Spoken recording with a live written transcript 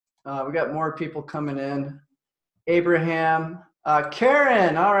We got more people coming in. Abraham,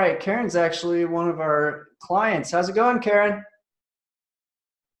 Karen. All right, Karen's actually one of our clients. How's it going, Karen?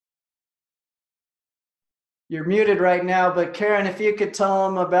 You're muted right now, but Karen, if you could tell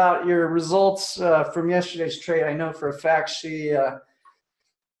them about your results from yesterday's trade. I know for a fact she,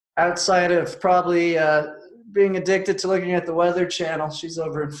 outside of probably being addicted to looking at the Weather Channel, she's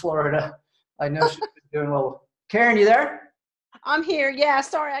over in Florida. I know she's been doing well. Karen, you there? I'm here. Yeah,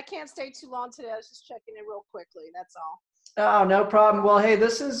 sorry, I can't stay too long today. I was just checking in real quickly. That's all. Oh, no problem. Well, hey,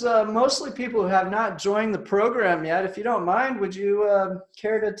 this is mostly people who have not joined the program yet. If you don't mind, would you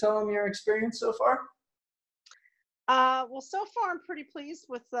care to tell them your experience so far? Well, so far I'm pretty pleased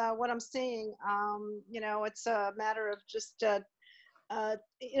with what I'm seeing. It's a matter of just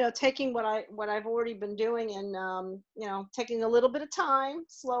taking what I've already been doing and taking a little bit of time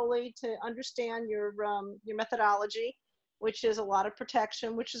slowly to understand your methodology, which is a lot of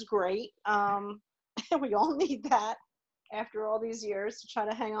protection, which is great. We all need that after all these years to try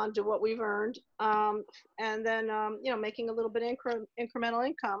to hang on to what we've earned, and then making a little bit incremental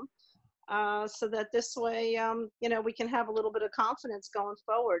income. So that this way, we can have a little bit of confidence going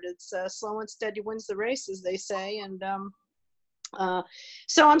forward. It's slow and steady wins the race, as they say. And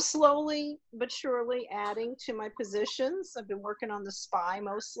so I'm slowly but surely adding to my positions. I've been working on the SPY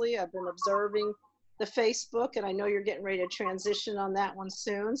mostly. I've been observing the Facebook, and I know you're getting ready to transition on that one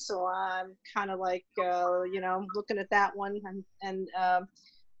soon. So I'm kind of like, looking at that one and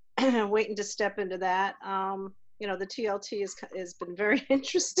waiting to step into that. The TLT has been very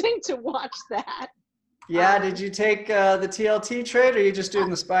interesting to watch that. Yeah, did you take the TLT trade, or are you just doing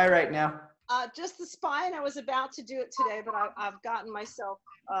the SPY right now? Just the SPY, and I was about to do it today, but I've gotten myself,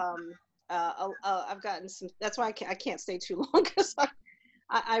 I've gotten some, that's why I can't stay too long, because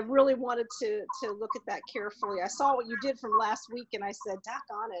I really wanted to look at that carefully. I saw what you did from last week, and I said,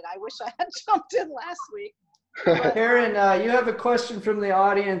 doggone it, I wish I had jumped in last week. Karen, you have a question from the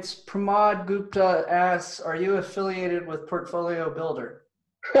audience. Pramod Gupta asks, are you affiliated with Portfolio Builder?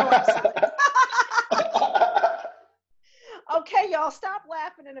 Okay, y'all, stop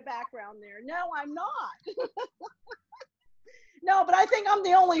laughing in the background there. No, I'm not. No, but I think I'm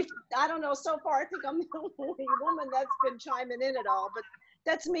the only, I don't know, so far I think I'm the only woman that's been chiming in at all, but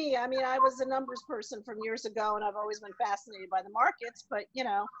that's me. I mean, I was a numbers person from years ago, and I've always been fascinated by the markets, but you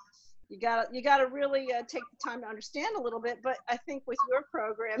gotta really take the time to understand a little bit. But I think with your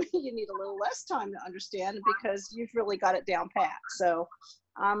program, you need a little less time to understand because you've really got it down pat. So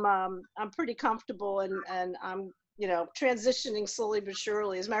I'm pretty comfortable, and I'm transitioning slowly but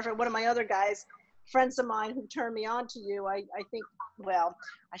surely. As a matter of fact, one of my other friends of mine who turned me on to you, I think, well,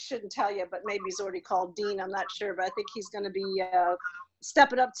 I shouldn't tell you, but maybe he's already called Dean. I'm not sure, but I think he's going to be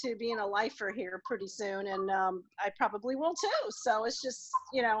stepping up to being a lifer here pretty soon, and I probably will too. So it's just,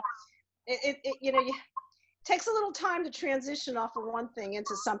 it takes a little time to transition off of one thing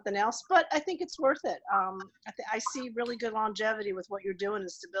into something else, but I think it's worth it. I see really good longevity with what you're doing and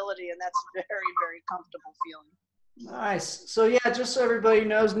stability, and that's very, very comfortable feeling. Nice. So yeah, just so everybody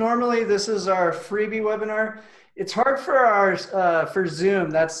knows, normally this is our freebie webinar. It's hard for for Zoom.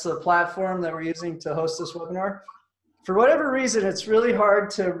 That's the platform that we're using to host this webinar. For whatever reason, it's really hard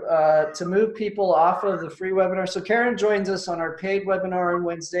to move people off of the free webinar. So Karen joins us on our paid webinar on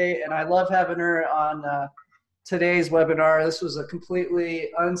Wednesday, and I love having her on today's webinar. This was a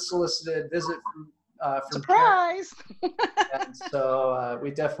completely unsolicited visit from surprise. And so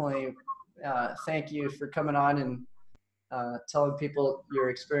we definitely thank you for coming on and telling people your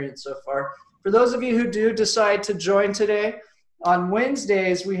experience so far. For those of you who do decide to join today, on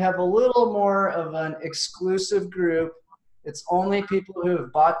Wednesdays, we have a little more of an exclusive group. It's only people who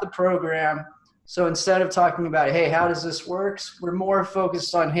have bought the program. So instead of talking about, hey, how does this work? We're more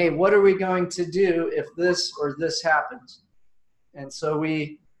focused on, hey, what are we going to do if this or this happens? And so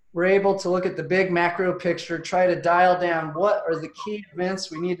we're able to look at the big macro picture, try to dial down what are the key events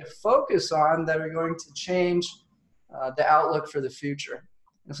we need to focus on that are going to change the outlook for the future.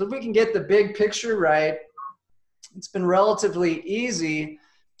 And so if we can get the big picture right, it's been relatively easy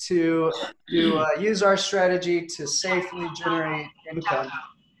to use our strategy to safely generate income.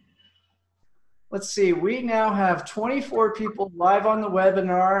 Let's see, we now have 24 people live on the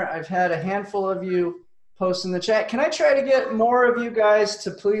webinar. I've had a handful of you post in the chat. Can I try to get more of you guys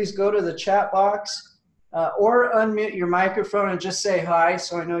to please go to the chat box or unmute your microphone and just say hi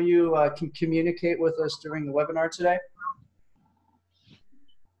so I know you can communicate with us during the webinar today?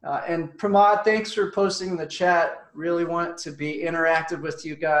 And Pramod, thanks for posting in the chat. Really want to be interactive with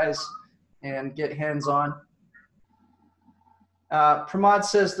you guys and get hands-on. Pramod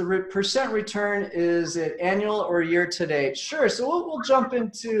says the percent return, is it annual or year to date? Sure. So we'll jump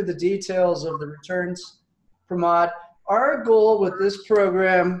into the details of the returns, Pramod. Our goal with this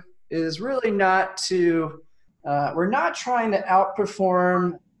program is really not to, we're not trying to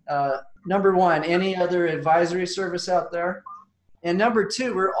outperform, number one, any other advisory service out there. And number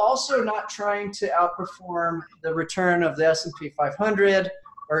two, we're also not trying to outperform the return of the S&P 500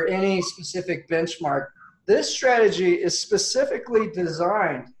 or any specific benchmark. This strategy is specifically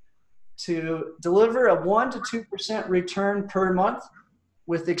designed to deliver a 1 to 2% return per month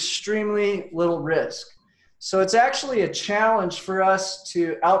with extremely little risk. So it's actually a challenge for us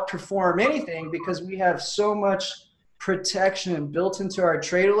to outperform anything because we have so much protection built into our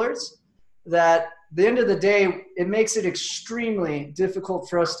trade alerts that at the end of the day, it makes it extremely difficult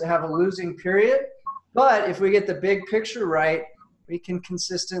for us to have a losing period. But if we get the big picture right, we can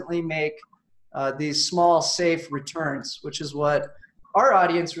consistently make these small, safe returns, which is what our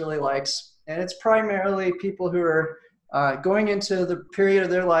audience really likes. And it's primarily people who are going into the period of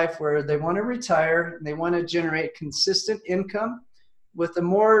their life where they want to retire and they want to generate consistent income with a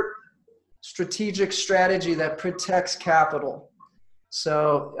more strategic strategy that protects capital.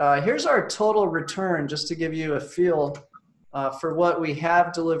 So here's our total return, just to give you a feel for what we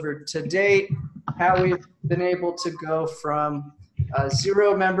have delivered to date, how we've been able to go from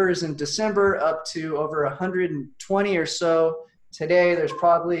 0 members in December up to over 120 or so today. There's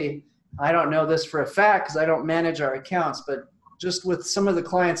probably, I don't know this for a fact because I don't manage our accounts, but just with some of the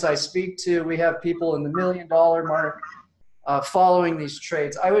clients I speak to, we have people in the $1 million mark following these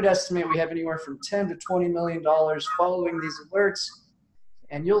trades. I would estimate we have anywhere from $10 to $20 million following these alerts.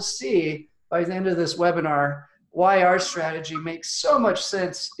 And you'll see by the end of this webinar why our strategy makes so much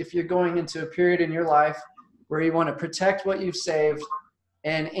sense if you're going into a period in your life where you want to protect what you've saved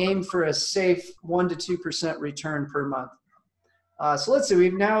and aim for a safe 1 to 2% return per month. So let's see,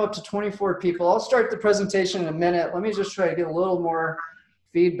 we've now up to 24 people. I'll start the presentation in a minute. Let me just try to get a little more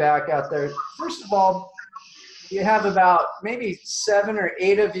feedback out there. First of all, you have about maybe 7 or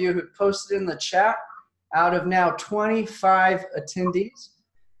 8 of you who posted in the chat out of now 25 attendees.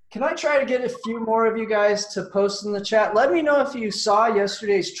 Can I try to get a few more of you guys to post in the chat? Let me know if you saw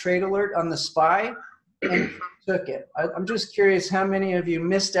yesterday's trade alert on the SPY and took it. I'm just curious how many of you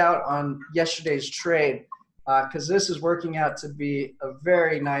missed out on yesterday's trade, because this is working out to be a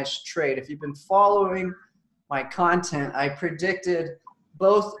very nice trade. If you've been following my content, I predicted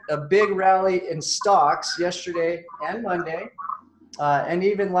both a big rally in stocks yesterday and Monday, and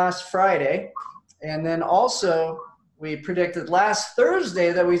even last Friday. And then also we predicted last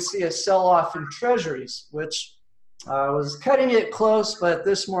Thursday that we'd see a sell-off in treasuries, which was cutting it close, but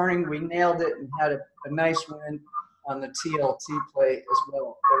this morning we nailed it and had a nice win on the TLT play as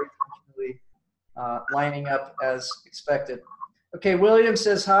well. Everything's really lining up as expected. Okay, William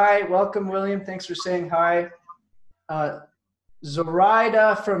says hi. Welcome, William. Thanks for saying hi.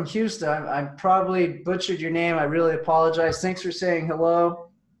 Zoraida from Houston. I probably butchered your name. I really apologize. Thanks for saying hello.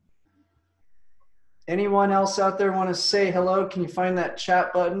 Anyone else out there want to say hello? Can you find that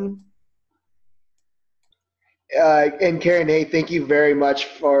chat button? And Karen, hey, thank you very much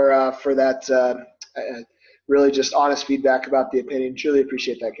for that really just honest feedback about the opinion. Truly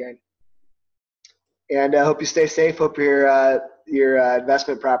appreciate that, Karen. And I hope you stay safe. Hope your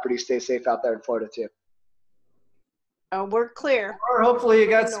investment property stays safe out there in Florida too. Oh, we're clear. Or hopefully you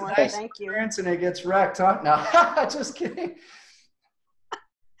got some nice Thank you. experience and it gets wrecked, huh? No, just kidding.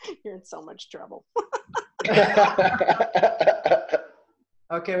 You're in so much trouble.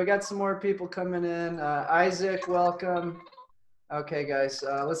 Okay, we got some more people coming in. Isaac, welcome. Okay, guys,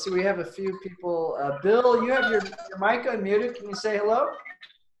 let's see. We have a few people. Bill, you have your mic unmuted. Can you say hello?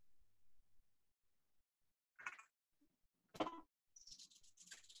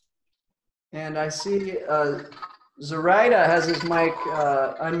 And I see Zoraida has his mic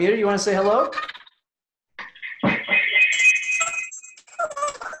unmuted. You want to say hello?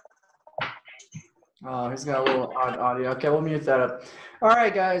 Oh, he's got a little odd audio. Okay, we'll mute that up. All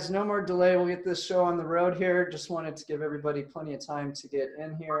right, guys, no more delay. We'll get this show on the road here. Just wanted to give everybody plenty of time to get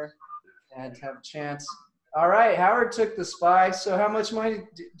in here and have a chance. All right, Howard took the SPY. So how much money,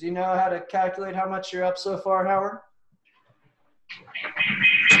 do you know how to calculate how much you're up so far, Howard?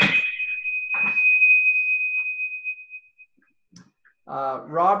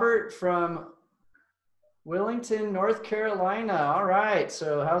 Robert from Willington, North Carolina. All right.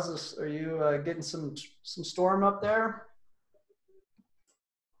 So how's this? Are you getting some storm up there?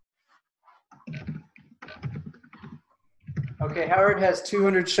 Okay, Howard has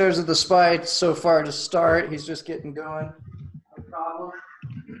 200 shares of the SPY so far to start. He's just getting going. No problem.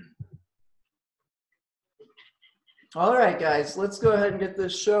 All right, guys, let's go ahead and get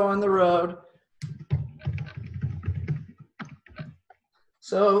this show on the road.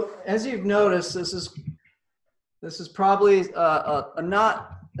 So as you've noticed, this is probably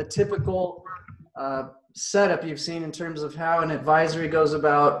not a typical setup you've seen in terms of how an advisory goes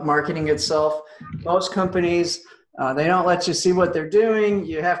about marketing itself. Most companies, they don't let you see what they're doing.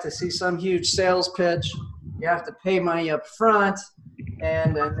 You have to see some huge sales pitch. You have to pay money up front,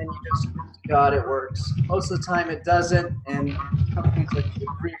 and then you just, God, it works. Most of the time it doesn't, and companies like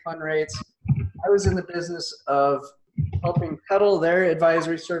refund rates. I was in the business of helping peddle their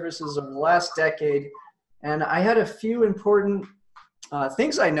advisory services over the last decade, and I had a few important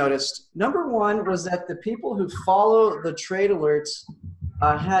things I noticed. Number one was that the people who follow the trade alerts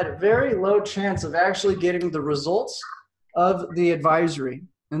had a very low chance of actually getting the results of the advisory.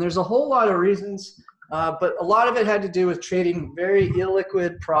 And there's a whole lot of reasons, but a lot of it had to do with trading very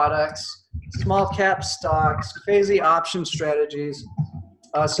illiquid products, small cap stocks, crazy option strategies.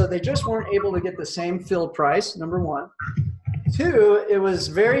 So they just weren't able to get the same fill price, number one. Two, it was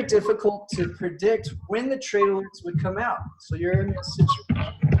very difficult to predict when the trade alerts would come out. So you're in a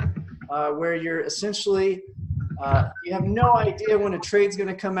situation where you're essentially, you have no idea when a trade's going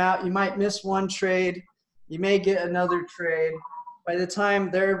to come out. You might miss one trade. You may get another trade. By the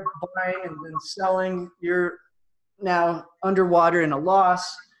time they're buying and then selling, you're now underwater in a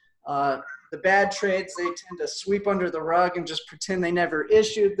loss. The bad trades, they tend to sweep under the rug and just pretend they never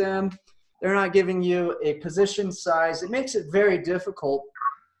issued them. They're not giving you a position size. It makes it very difficult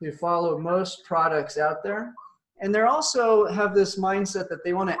to follow most products out there. And they also have this mindset that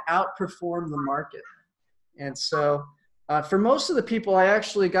they want to outperform the market. And so for most of the people I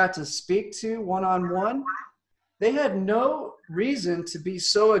actually got to speak to one-on-one, they had no reason to be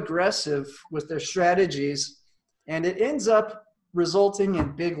so aggressive with their strategies, and it ends up resulting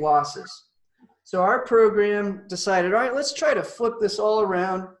in big losses. So our program decided, all right, let's try to flip this all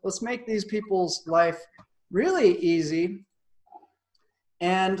around. Let's make these people's life really easy.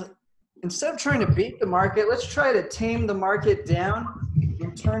 And instead of trying to beat the market, let's try to tame the market down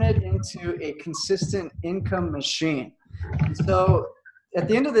and turn it into a consistent income machine. And so at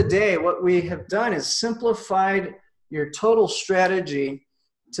the end of the day, what we have done is simplified your total strategy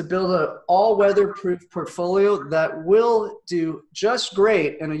to build an all-weather proof portfolio that will do just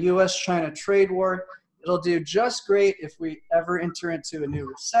great in a US-China trade war. It'll do just great if we ever enter into a new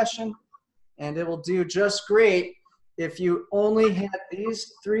recession. And it will do just great if you only had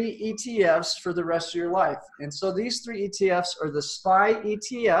these 3 ETFs for the rest of your life. And so these 3 ETFs are the SPY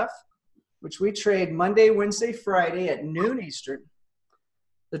ETF, which we trade Monday, Wednesday, Friday at noon Eastern.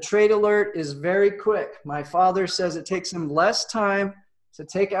 The trade alert is very quick. My father says it takes him less time to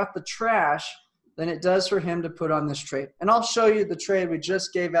take out the trash than it does for him to put on this trade. And I'll show you the trade we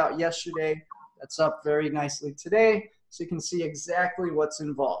just gave out yesterday. That's up very nicely today, so you can see exactly what's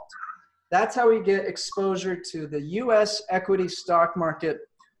involved. That's how we get exposure to the US equity stock market.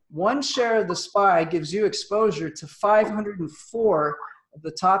 One share of the SPY gives you exposure to 504 of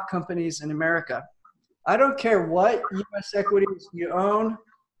the top companies in America. I don't care what US equities you own,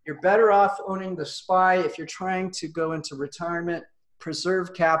 you're better off owning the SPY if you're trying to go into retirement,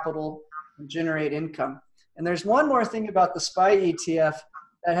 preserve capital, and generate income. And there's one more thing about the SPY ETF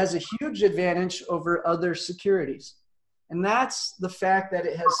that has a huge advantage over other securities. And that's the fact that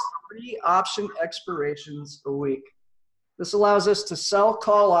it has 3 option expirations a week. This allows us to sell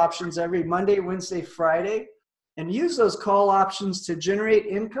call options every Monday, Wednesday, Friday, and use those call options to generate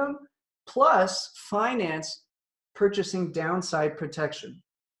income, plus finance purchasing downside protection.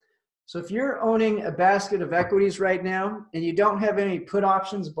 So if you're owning a basket of equities right now and you don't have any put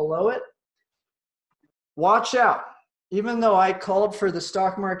options below it, watch out. Even though I called for the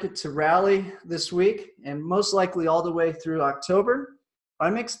stock market to rally this week and most likely all the way through October,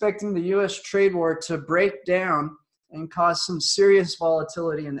 I'm expecting the US trade war to break down and cause some serious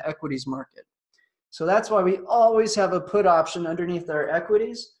volatility in the equities market. So that's why we always have a put option underneath our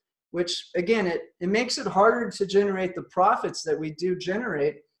equities, which again, it makes it harder to generate the profits that we do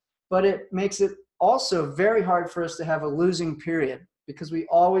generate, but it makes it also very hard for us to have a losing period because we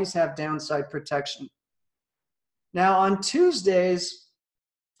always have downside protection. Now on Tuesdays,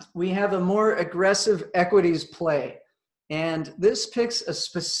 we have a more aggressive equities play. And this picks a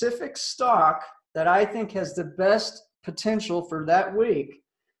specific stock that I think has the best potential for that week.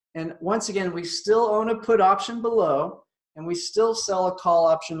 And once again, we still own a put option below and we still sell a call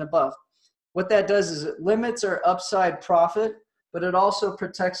option above. What that does is it limits our upside profit, but it also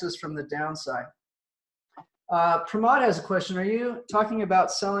protects us from the downside. Pramod has a question. Are you talking about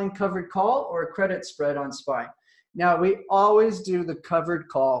selling covered call or a credit spread on SPY? Now, we always do the covered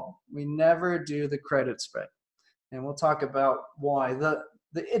call. We never do the credit spread. And we'll talk about why. The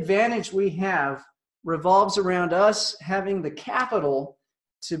advantage we have revolves around us having the capital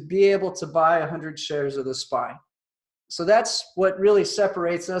to be able to buy 100 shares of the SPY. So that's what really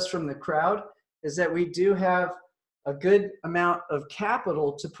separates us from the crowd, is that we do have a good amount of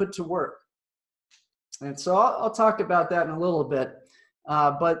capital to put to work. And so I'll talk about that in a little bit.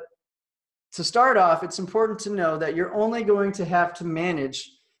 But to start off, it's important to know that you're only going to have to manage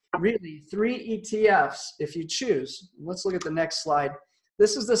really 3 ETFs if you choose. Let's look at the next slide.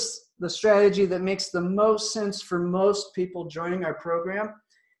 This is the strategy that makes the most sense for most people joining our program,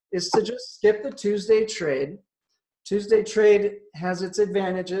 is to just skip the Tuesday trade. Tuesday trade has its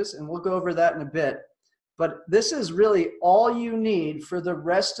advantages, and we'll go over that in a bit. But this is really all you need for the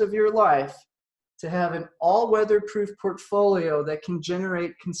rest of your life to have an all-weather-proof portfolio that can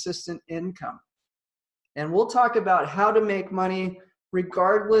generate consistent income. And we'll talk about how to make money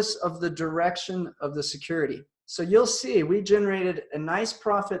regardless of the direction of the security. So you'll see we generated a nice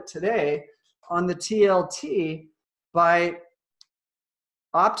profit today on the TLT by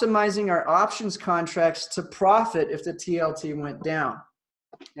optimizing our options contracts to profit if the TLT went down.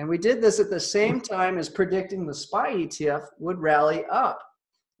 And we did this at the same time as predicting the SPY ETF would rally up.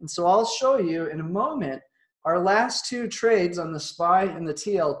 And so I'll show you in a moment our last 2 trades on the SPY and the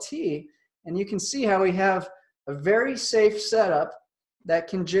TLT, and you can see how we have a very safe setup that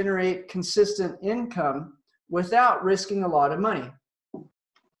can generate consistent income without risking a lot of money.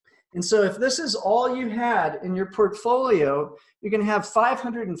 And so if this is all you had in your portfolio, you're going to have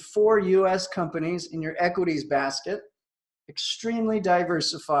 504 US companies in your equities basket, extremely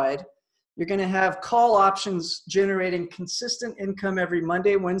diversified. You're going to have call options generating consistent income every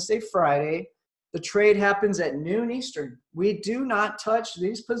Monday, Wednesday, Friday. The trade happens at noon Eastern. We do not touch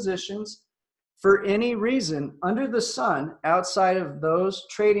these positions for any reason under the sun outside of those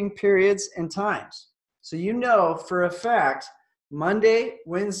trading periods and times. So you know for a fact, Monday,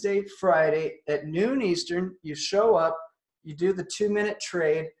 Wednesday, Friday at noon Eastern, you show up, you do the 2-minute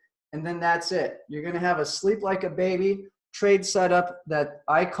trade, and then that's it. You're going to have a sleep like a baby trade setup that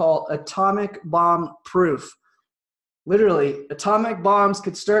I call atomic bomb proof. Literally, atomic bombs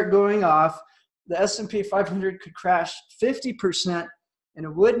could start going off. The S&P 500 could crash 50%, and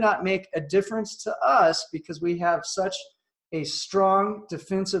it would not make a difference to us because we have such a strong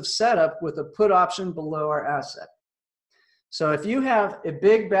defensive setup with a put option below our asset. So if you have a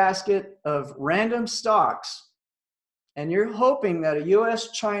big basket of random stocks and you're hoping that a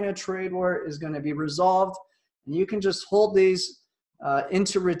US-China trade war is going to be resolved and you can just hold these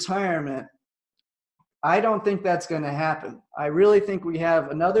into retirement, I don't think that's going to happen. I really think we have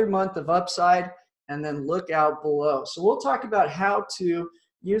another month of upside and then look out below. So we'll talk about how to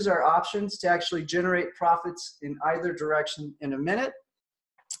use our options to actually generate profits in either direction in a minute.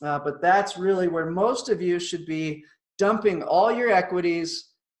 But that's really where most of you should be dumping all your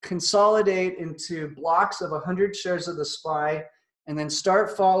equities, consolidate into blocks of 100 shares of the SPY, and then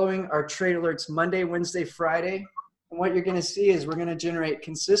start following our trade alerts Monday, Wednesday, Friday. And what you're going to see is we're going to generate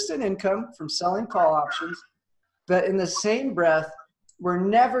consistent income from selling call options, but in the same breath, we're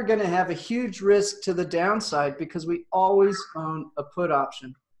never going to have a huge risk to the downside because we always own a put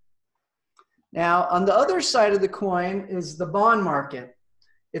option. Now, on the other side of the coin is the bond market.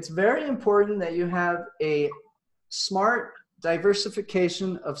 It's very important that you have a smart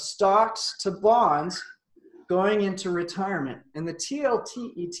diversification of stocks to bonds going into retirement. And the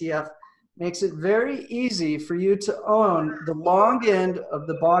TLT ETF makes it very easy for you to own the long end of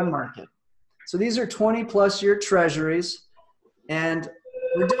the bond market. So these are 20+ year treasuries, and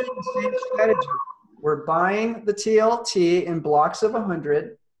we're doing the same strategy. We're buying the TLT in blocks of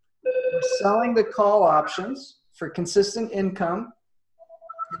 100. We're selling the call options for consistent income.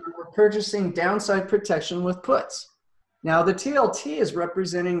 And we're purchasing downside protection with puts. Now, the TLT is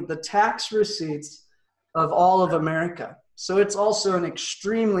representing the tax receipts of all of America. So it's also an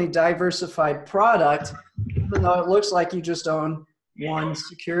extremely diversified product, even though it looks like you just own one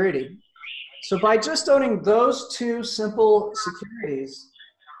security. So by just owning those 2 simple securities,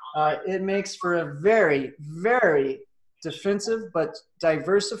 it makes for a very, very defensive but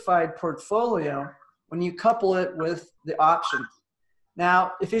diversified portfolio when you couple it with the options.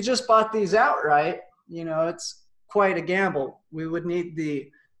 Now, if you just bought these outright, you know, it's quite a gamble. We would need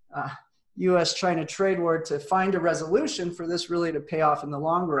the US-China trade war to find a resolution for this really to pay off in the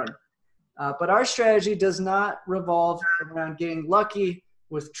long run. But our strategy does not revolve around getting lucky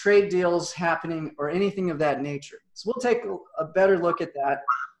with trade deals happening or anything of that nature. So we'll take a better look at that.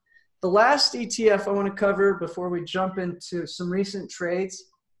 The last ETF I want to cover before we jump into some recent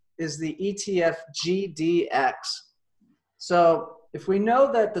trades is the ETF GDX. So if we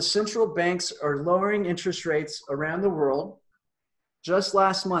know that the central banks are lowering interest rates around the world, just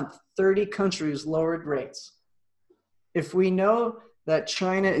last month, 30 countries lowered rates. If we know that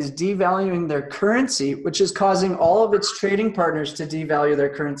China is devaluing their currency, which is causing all of its trading partners to devalue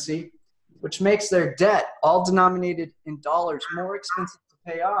their currency, which makes their debt, all denominated in dollars, more expensive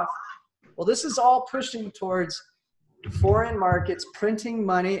to pay off. Well, this is all pushing towards foreign markets printing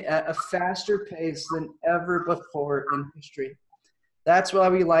money at a faster pace than ever before in history. That's why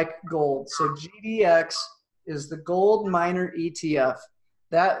we like gold. So GDX is the gold miner ETF.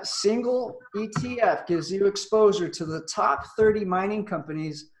 That single ETF gives you exposure to the top 30 mining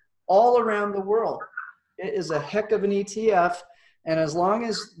companies all around the world. It is a heck of an ETF. And as long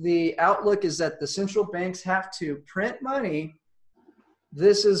as the outlook is that the central banks have to print money,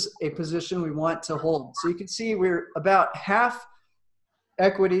 this is a position we want to hold. So you can see we're about half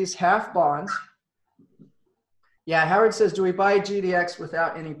equities, half bonds. Yeah, Howard says, do we buy GDX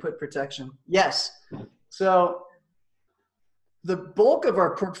without any put protection? Yes. So the bulk of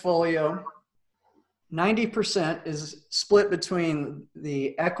our portfolio, 90%, is split between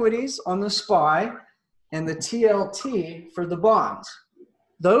the equities on the SPY and the TLT for the bonds.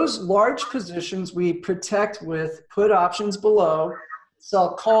 Those large positions we protect with put options below,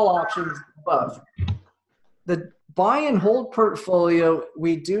 sell call options above. The buy and hold portfolio,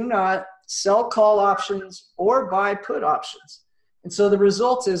 we do not sell call options or buy put options. And so the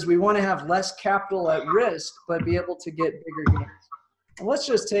result is we want to have less capital at risk, but be able to get bigger gains. And let's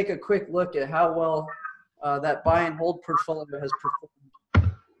just take a quick look at how well that buy and hold portfolio has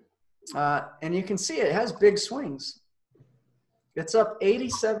performed. And you can see it has big swings. It's up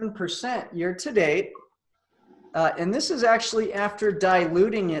 87% year to date. And this is actually after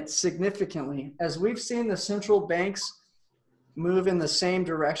diluting it significantly. As we've seen the central banks move in the same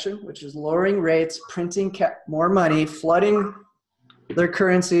direction, which is lowering rates, printing more money, flooding their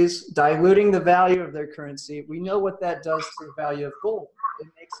currencies, diluting the value of their currency, we know what that does to the value of gold. It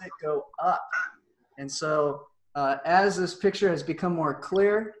makes it go up. And so as this picture has become more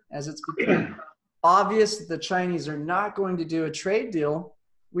clear, as it's become obvious that the Chinese are not going to do a trade deal,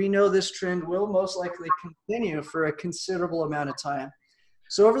 we know this trend will most likely continue for a considerable amount of time.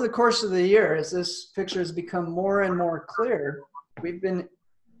 So over the course of the year, as this picture has become more and more clear, we've been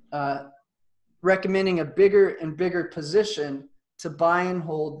recommending a bigger and bigger position to buy and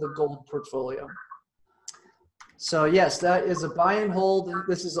hold the gold portfolio. So yes, that is a buy and hold.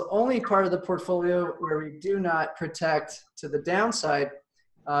 This is the only part of the portfolio where we do not protect to the downside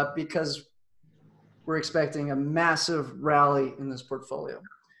because we're expecting a massive rally in this portfolio.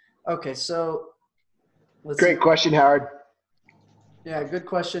 Okay, so Great question, Howard. Yeah, good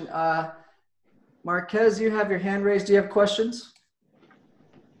question. Marquez, you have your hand raised. Do you have questions?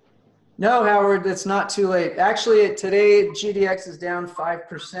 No, Howard, it's not too late. Actually, today GDX is down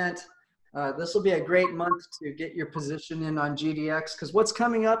 5%. This will be a great month to get your position in on GDX because what's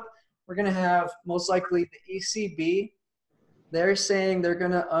coming up, we're going to have most likely the ECB. They're saying they're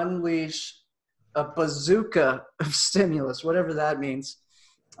going to unleash a bazooka of stimulus, whatever that means.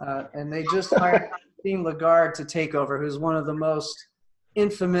 And they just hired Christine Lagarde to take over, who's one of the most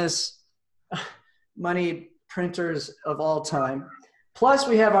infamous money printers of all time. Plus,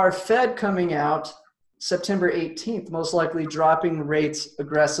 we have our Fed coming out September 18th, most likely dropping rates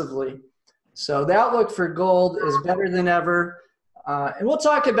aggressively. So the outlook for gold is better than ever. And we'll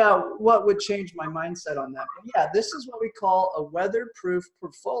talk about what would change my mindset on that. But yeah, this is what we call a weather-proof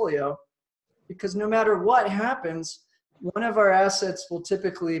portfolio because no matter what happens, one of our assets will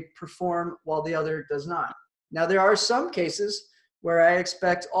typically perform while the other does not. Now, there are some cases where I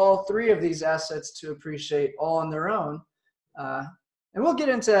expect all three of these assets to appreciate all on their own. And we'll get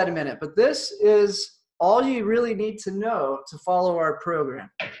into that in a minute. But this is all you really need to know to follow our program.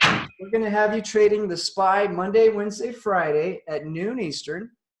 We're going to have you trading the SPY Monday, Wednesday, Friday at noon Eastern.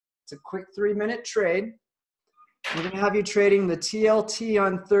 It's a quick 3-minute trade. We're going to have you trading the TLT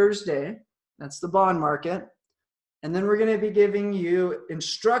on Thursday. That's the bond market. And then we're going to be giving you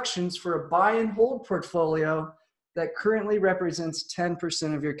instructions for a buy and hold portfolio that currently represents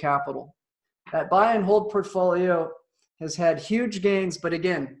 10% of your capital. That buy and hold portfolio has had huge gains, but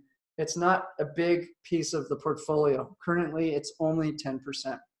again, it's not a big piece of the portfolio. Currently, it's only 10%.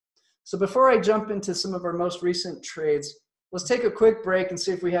 So before I jump into some of our most recent trades, let's take a quick break and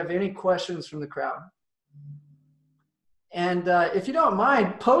see if we have any questions from the crowd. And if you don't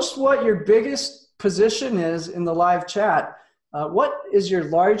mind, post what your biggest position is in the live chat. What is your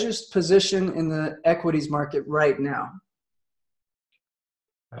largest position in the equities market right now?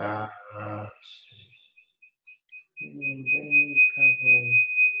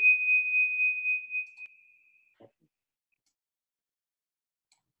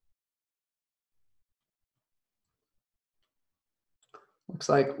 Looks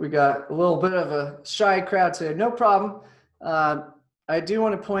like we got a little bit of a shy crowd today. No problem. I do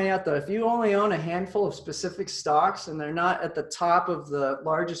want to point out that if you only own a handful of specific stocks and they're not at the top of the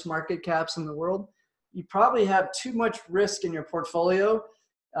largest market caps in the world, you probably have too much risk in your portfolio,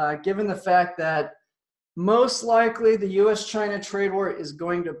 given the fact that most likely the US-China trade war is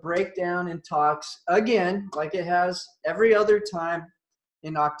going to break down in talks again, like it has every other time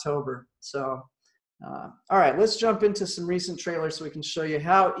in October. So, all right, let's jump into some recent trailers so we can show you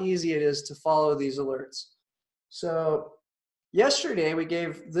how easy it is to follow these alerts. So yesterday we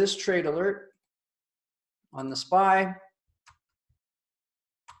gave this trade alert on the SPY.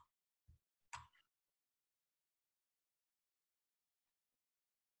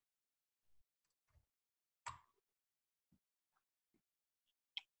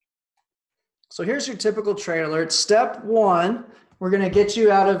 So here's your typical trade alert. Step one, we're going to get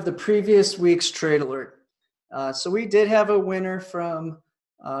you out of the previous week's trade alert. So we did have a winner from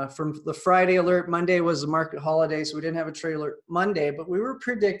the Friday alert. Monday was a market holiday, so we didn't have a trade alert Monday, but we were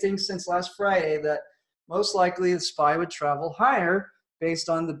predicting since last Friday that most likely the SPY would travel higher based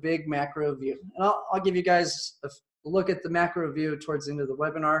on the big macro view. And I'll give you guys a look at the macro view towards the end of the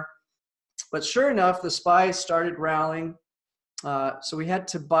webinar. But sure enough, the SPY started rallying. So we had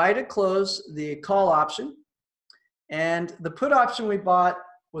to buy to close the call option, and the put option we bought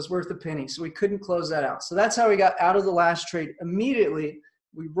was worth a penny, so we couldn't close that out. So that's how we got out of the last trade. Immediately,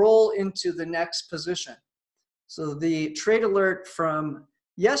 we roll into the next position. So the trade alert from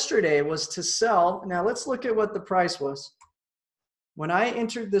yesterday was to sell. Now let's look at what the price was. When I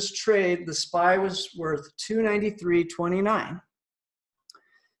entered this trade, the SPY was worth $293.29.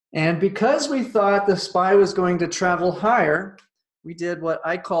 And because we thought the SPY was going to travel higher, we did what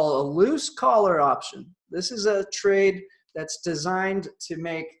I call a loose collar option. This is a trade that's designed to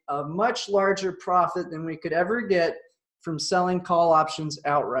make a much larger profit than we could ever get from selling call options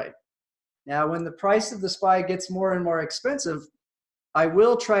outright. Now, when the price of the SPY gets more and more expensive, I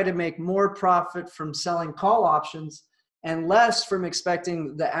will try to make more profit from selling call options and less from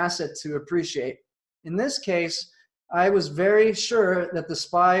expecting the asset to appreciate. In this case, I was very sure that the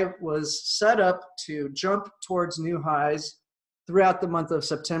SPY was set up to jump towards new highs throughout the month of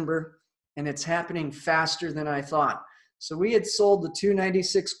September, and it's happening faster than I thought. So we had sold the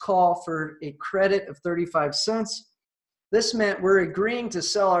 296 call for a credit of 35 cents. This meant we're agreeing to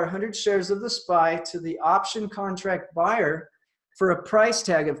sell our 100 shares of the SPY to the option contract buyer for a price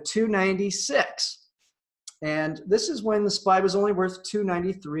tag of 296. And this is when the SPY was only worth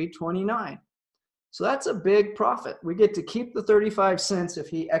 293.29. So that's a big profit. We get to keep the 35 cents if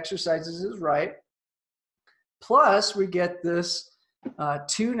he exercises his right. Plus, we get this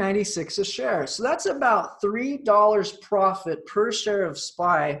 $2.96 a share. So that's about $3 profit per share of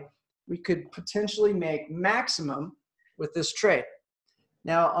SPY we could potentially make maximum with this trade.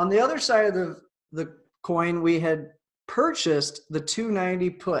 Now, on the other side of the coin, we had purchased the 290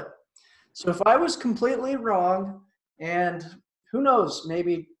 put. So if I was completely wrong, and who knows,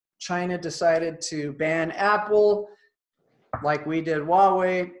 maybe China decided to ban Apple like we did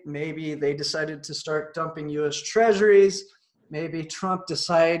Huawei. Maybe they decided to start dumping US treasuries. Maybe Trump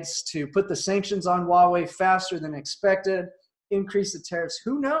decides to put the sanctions on Huawei faster than expected, increase the tariffs.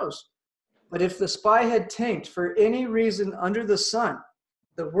 Who knows? But if the SPY had tanked for any reason under the sun,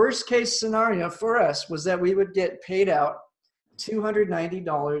 the worst case scenario for us was that we would get paid out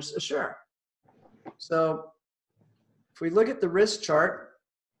 $290 a share. So if we look at the risk chart,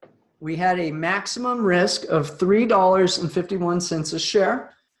 we had a maximum risk of $3.51 a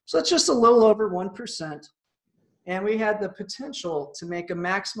share. So that's just a little over 1%. And we had the potential to make a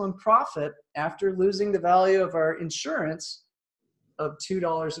maximum profit after losing the value of our insurance of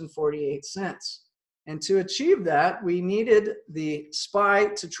 $2.48. And to achieve that, we needed the SPY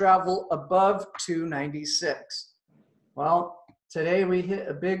to travel above 296. Well, today we hit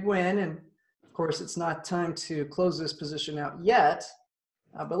a big win, and of course it's not time to close this position out yet.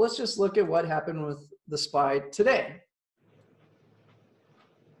 But let's just look at what happened with the SPY today.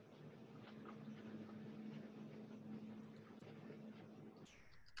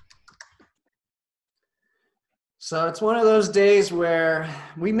 So it's one of those days where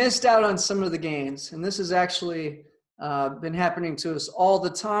we missed out on some of the gains. And this has actually been happening to us all the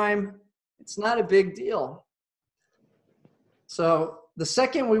time. It's not a big deal. So the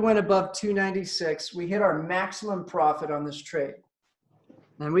second we went above 296, we hit our maximum profit on this trade.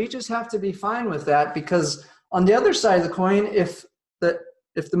 And we just have to be fine with that, because on the other side of the coin, if the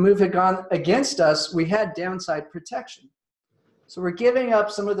move had gone against us, we had downside protection. So we're giving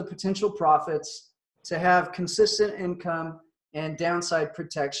up some of the potential profits to have consistent income and downside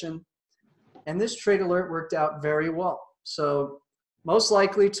protection. And this trade alert worked out very well. So most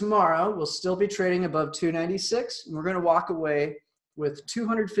likely tomorrow we'll still be trading above 296, and we're going to walk away with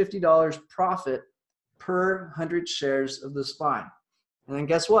 $250 profit per 100 shares of the SPY. And then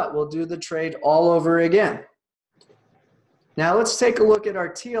guess what? We'll do the trade all over again. Now let's take a look at our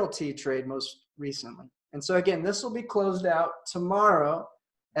TLT trade most recently. And so again, this will be closed out tomorrow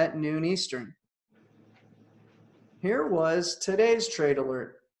at noon Eastern. Here was today's trade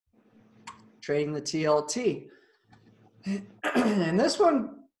alert, trading the TLT. And this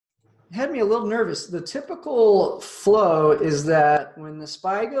one had me a little nervous. The typical flow is that when the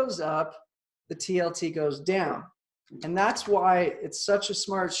SPY goes up, the TLT goes down. And that's why it's such a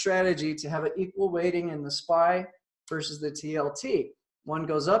smart strategy to have an equal weighting in the SPY versus the TLT. One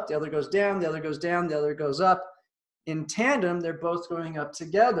goes up, the other goes down, the other goes down, the other goes up. In tandem, they're both going up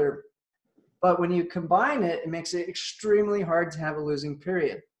together. But when you combine it, it makes it extremely hard to have a losing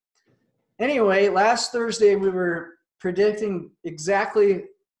period. Anyway, last Thursday, we were predicting exactly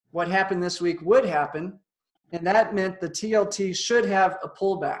what happened this week would happen. And that meant the TLT should have a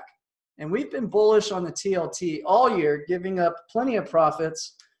pullback. And we've been bullish on the TLT all year, giving up plenty of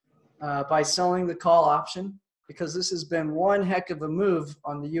profits by selling the call option, because this has been one heck of a move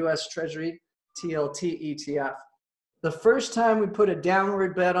on the US Treasury TLT ETF. The first time we put a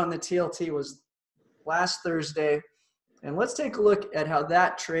downward bet on the TLT was last Thursday. And let's take a look at how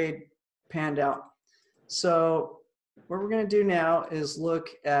that trade panned out. So what we're going to do now is look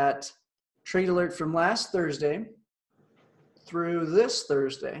at trade alert from last Thursday through this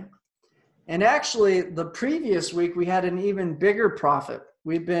Thursday. And actually, the previous week, we had an even bigger profit.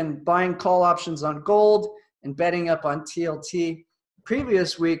 We've been buying call options on gold and betting up on TLT.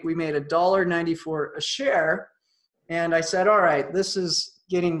 Previous week, we made $1.94 a share. And I said, all right, this is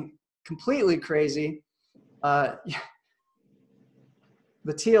getting completely crazy. The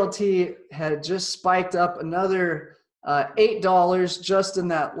TLT had just spiked up another $8 just in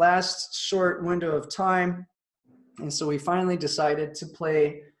that last short window of time. And so we finally decided to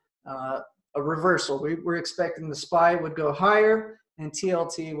play a reversal. We were expecting the SPY would go higher and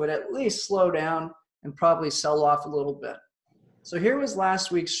TLT would at least slow down and probably sell off a little bit. So here was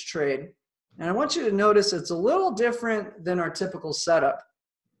last week's trade. And I want you to notice it's a little different than our typical setup.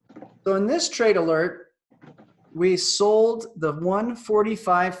 So in this trade alert, we sold the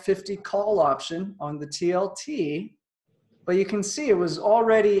 145.50 call option on the TLT, but you can see it was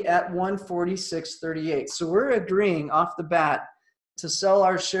already at 146.38. So we're agreeing off the bat to sell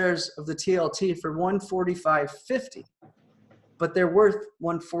our shares of the TLT for 145.50, but they're worth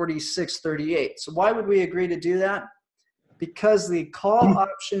 146.38. So why would we agree to do that? Because the call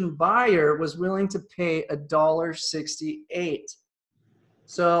option buyer was willing to pay $1.68.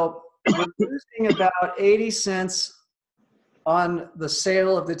 So we're losing about 80 cents on the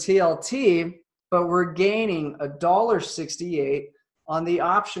sale of the TLT, but we're gaining $1.68 on the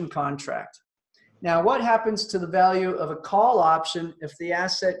option contract. Now, what happens to the value of a call option if the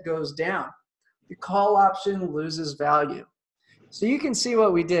asset goes down? The call option loses value. So you can see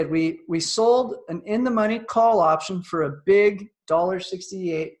what we did. We sold an in-the-money call option for a big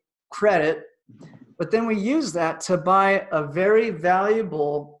 $1.68 credit, but then we used that to buy a very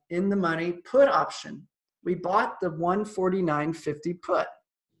valuable in-the-money put option. We bought the 149.50 put.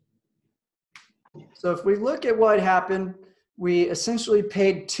 So if we look at what happened, we essentially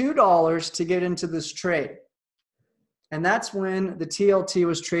paid $2 to get into this trade. And that's when the TLT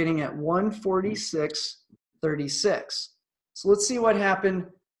was trading at 146.36. So let's see what happened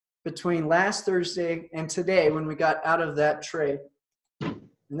between last Thursday and today when we got out of that trade. And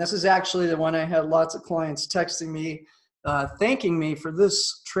this is actually the one I had lots of clients texting me, thanking me for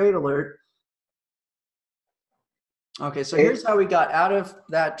this trade alert. Okay, so here's how we got out of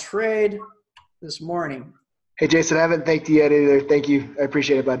that trade this morning. Hey, Jason, I haven't thanked you yet either. Thank you. I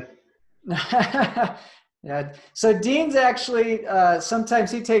appreciate it, bud. Yeah. So Dean's actually,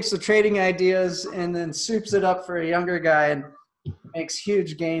 sometimes he takes the trading ideas and then soups it up for a younger guy and makes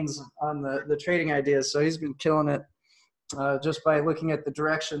huge gains on the trading ideas. So he's been killing it just by looking at the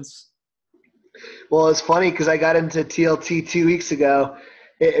directions. Well, it's funny because I got into TLT 2 weeks ago.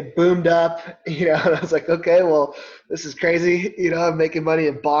 It boomed up, and I was like, okay, well, this is crazy. I'm making money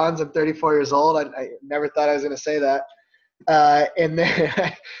in bonds. I'm 34 years old. I never thought I was going to say that. And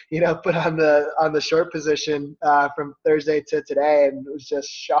then, put on the short position from Thursday to today, and was just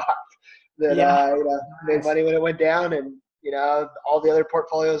shocked that made money when it went down, and all the other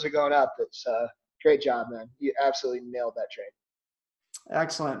portfolios are going up. It's great job, man. You absolutely nailed that trade.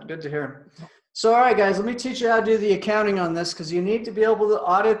 Excellent. Good to hear. So, all right, guys, let me teach you how to do the accounting on this, because you need to be able to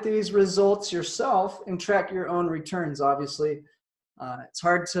audit these results yourself and track your own returns, obviously. It's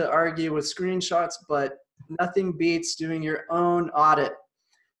hard to argue with screenshots, but Nothing beats doing your own audit.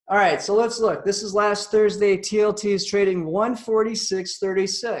 All right, so let's look. This is last Thursday. TLT is trading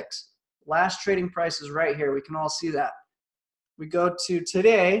 146.36. Last trading price is right here. We can all see that. We go to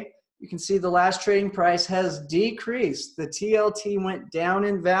today. You can see the last trading price has decreased. The TLT went down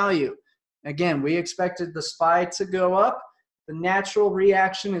in value. Again, we expected the SPY to go up. The natural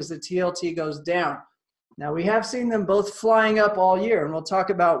reaction is the TLT goes down. Now, we have seen them both flying up all year, and we'll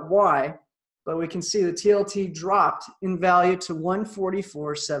talk about why. But we can see the TLT dropped in value to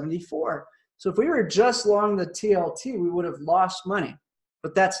 144.74. So if we were just long the TLT, we would have lost money.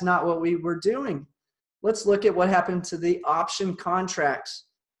 But that's not what we were doing. Let's look at what happened to the option contracts.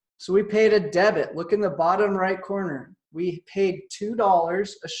 So we paid a debit. Look in the bottom right corner. We paid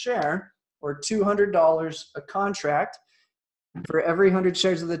 $2 a share, or $200 a contract. For every 100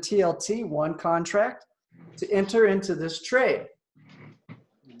 shares of the TLT, one contract, to enter into this trade.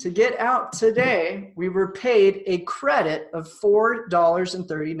 To get out today, we were paid a credit of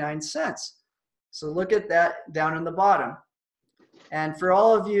 $4.39. So look at that down in the bottom. And for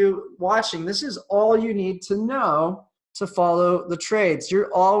all of you watching, this is all you need to know to follow the trades.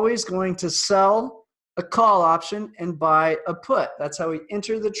 You're always going to sell a call option and buy a put. That's how we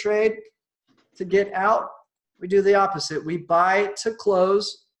enter the trade. To get out, we do the opposite. We buy to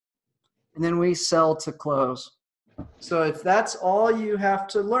close, and then we sell to close. So if that's all you have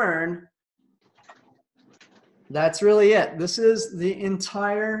to learn, that's really it. This is the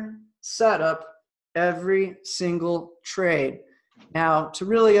entire setup, every single trade. Now, to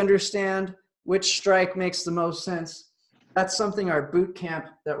really understand which strike makes the most sense, that's something our boot camp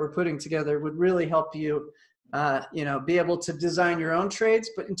that we're putting together would really help you, be able to design your own trades.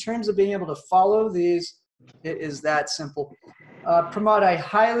 But in terms of being able to follow these, it is that simple. Pramod, I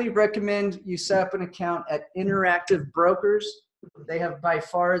highly recommend you set up an account at Interactive Brokers. They have by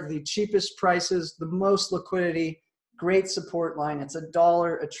far the cheapest prices, the most liquidity, great support line. It's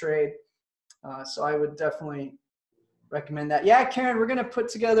 $1 a trade. So I would definitely recommend that. Yeah, Karen, we're going to put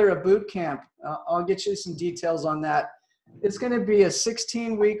together a boot camp. I'll get you some details on that. It's going to be a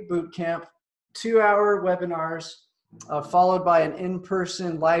 16-week boot camp, 2-hour webinars, followed by an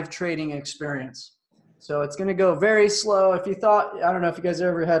in-person live trading experience. So it's going to go very slow. If you thought, I don't know if you guys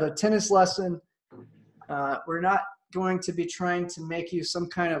ever had a tennis lesson, we're not going to be trying to make you some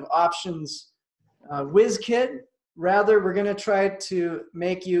kind of options whiz kid. Rather, we're going to try to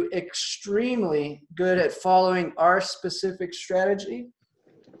make you extremely good at following our specific strategy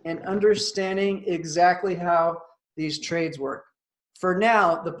and understanding exactly how these trades work. For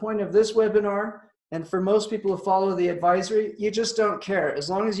now, the point of this webinar, and for most people who follow the advisory, you just don't care. As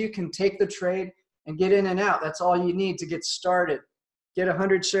long as you can take the trade and get in and out, that's all you need to get started. Get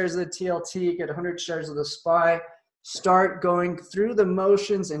 100 shares of the TLT, get 100 shares of the SPY, start going through the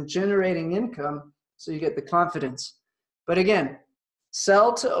motions and generating income so you get the confidence. But again,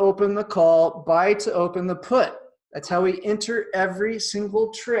 sell to open the call, buy to open the put. That's how we enter every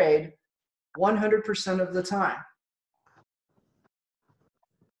single trade 100% of the time.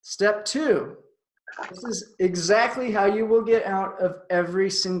 Step 2, this is exactly how you will get out of every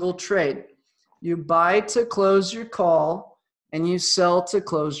single trade. You buy to close your call and you sell to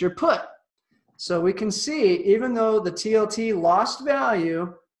close your put. So we can see, even though the TLT lost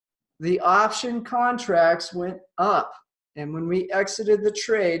value, the option contracts went up. And when we exited the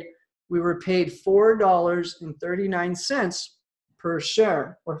trade, we were paid $4.39 per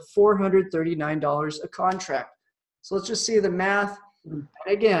share, or $439 a contract. So let's just see the math. And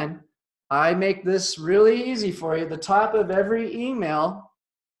again, I make this really easy for you. The top of every email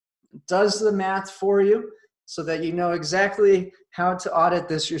does the math for you so that you know exactly how to audit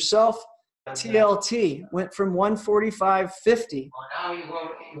this yourself. TLT went from 145.50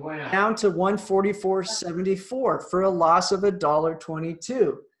 down to 144.74 for a loss of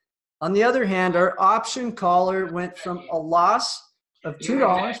 $1.22. On the other hand, our option caller went from a loss of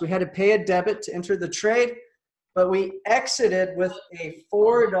 $2. We had to pay a debit to enter the trade, but we exited with a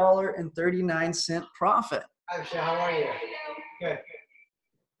 $4.39 profit. How are you? Good.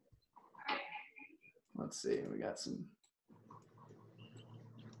 Let's see, we got some.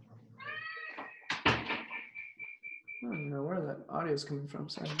 I don't know where that audio is coming from.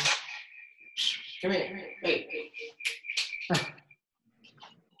 Sorry. Come here. Wait.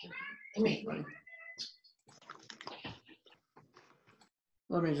 Come here.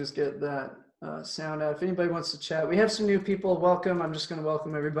 Let me just get that sound out. If anybody wants to chat, we have some new people. Welcome. I'm just going to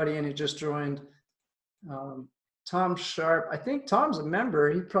welcome everybody in who just joined. Tom Sharp. I think Tom's a member.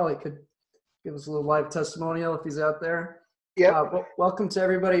 He probably could give us a little live testimonial if he's out there. Yeah. Welcome to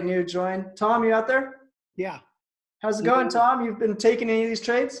everybody new join. Tom, you out there? Yeah. How's it going, Tom? You've been taking any of these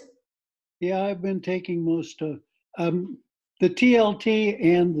trades? Yeah, I've been taking most of the TLT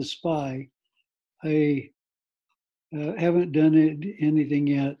and the SPY. I haven't done anything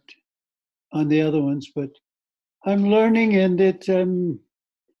yet on the other ones, but I'm learning, and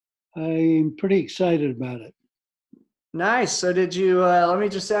I'm pretty excited about it. Nice. So did you, let me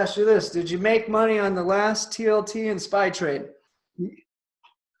just ask you this. Did you make money on the last TLT and SPY trade?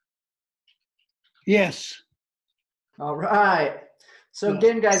 Yes. All right. So Yeah.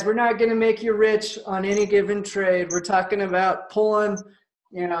 again, guys, we're not going to make you rich on any given trade. We're talking about pulling,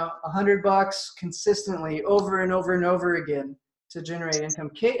 $100 consistently over and over and over again to generate income.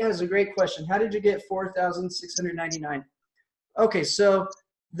 Kate has a great question. How did you get 4,699? Okay, so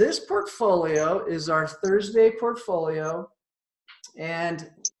this portfolio is our Thursday portfolio.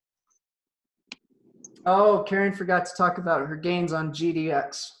 And, oh, Karen forgot to talk about her gains on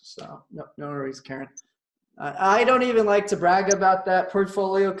GDX. So no worries, Karen. I don't even like to brag about that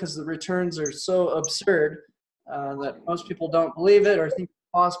portfolio because the returns are so absurd that most people don't believe it or think it's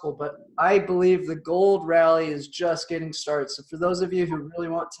possible. But I believe the gold rally is just getting started. So for those of you who really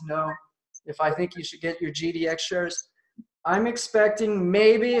want to know if I think you should get your GDX shares, I'm expecting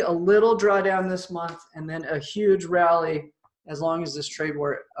maybe a little drawdown this month and then a huge rally as long as this trade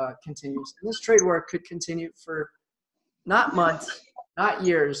war continues. And this trade war could continue for not months, not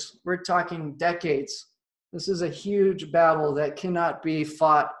years. We're talking decades. This is a huge battle that cannot be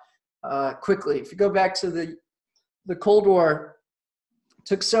fought quickly. If you go back to the Cold War, it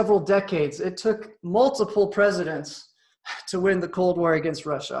took several decades. It took multiple presidents to win the Cold War against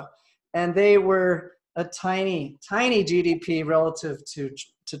Russia. And they were a tiny, tiny GDP relative to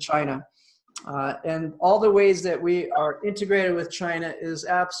China. And all the ways that we are integrated with China is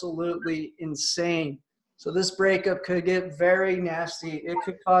absolutely insane. So this breakup could get very nasty. It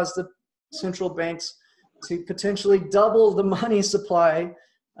could cause the central banks to potentially double the money supply.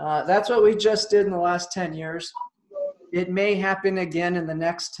 That's what we just did in the last 10 years. It may happen again in the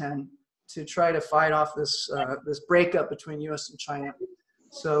next 10 to try to fight off this breakup between US and China.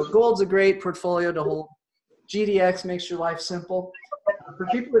 So gold's a great portfolio to hold. GDX makes your life simple. For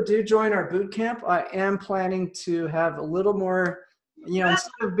people that do join our boot camp, I am planning to have a little more,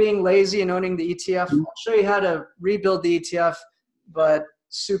 instead of being lazy and owning the ETF, I'll show you how to rebuild the ETF, but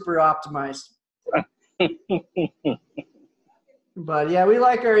super optimized. But yeah, we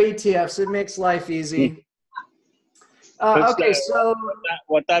like our ETFs. It makes life easy. Okay, so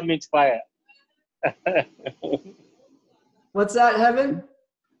what that means fire. What's that, Heaven?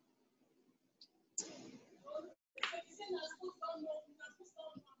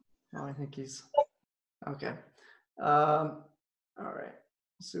 Oh, I think he's okay. All right.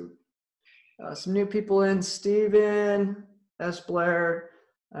 So some new people in. Steven, S. Blair.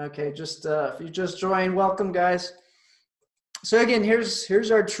 Okay, just if you just joined, welcome, guys. So again,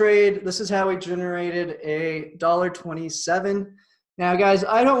 here's our trade. This is how we generated a $1.27. Now, guys,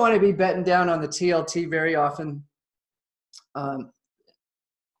 I don't want to be betting down on the TLT very often. If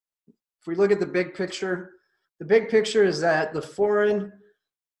we look at the big picture is that the foreign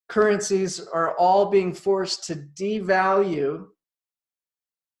currencies are all being forced to devalue.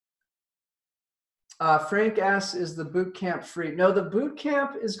 Frank asks, is the boot camp free? No, the boot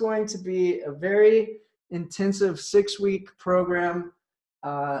camp is going to be a very intensive 6-week program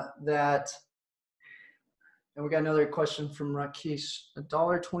and we got another question from Rakesh,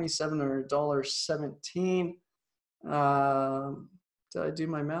 $1.27 or $1.17. Did I do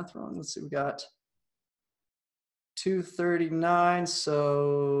my math wrong? Let's see, we got 239.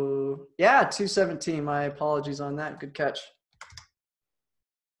 So yeah, 217. My apologies on that. Good catch.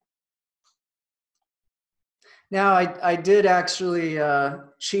 Now I did actually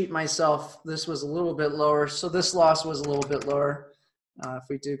cheat myself. This was a little bit lower. So this loss was a little bit lower. If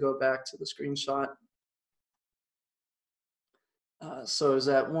we do go back to the screenshot. So it was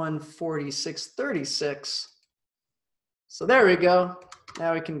at 146.36. So there we go.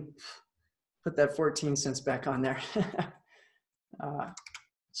 Now we can put that 14 cents back on there.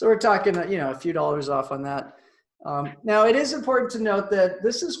 So we're talking, a few dollars off on that. Now it is important to note that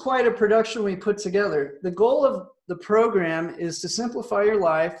this is quite a production we put together. The goal of the program is to simplify your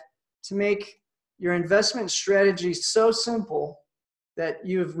life, to make your investment strategy so simple that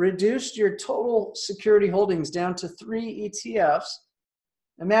you've reduced your total security holdings down to 3 ETFs.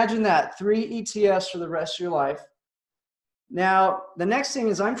 Imagine that, 3 ETFs for the rest of your life. Now, the next thing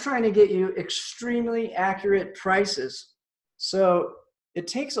is I'm trying to get you extremely accurate prices. So it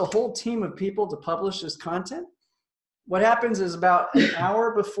takes a whole team of people to publish this content. What happens is about an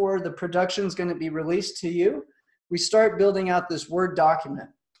hour before the production is going to be released to you, we start building out this Word document.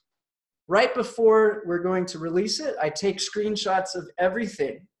 Right before we're going to release it, I take screenshots of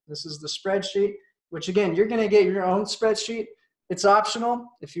everything This is the spreadsheet, which again, you're going to get your own spreadsheet. It's optional.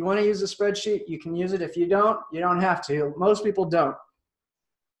 If you want to use a spreadsheet, you can use it. If you don't have to. Most people don't.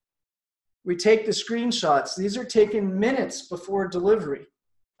 We take the screenshots. These are taken minutes before delivery.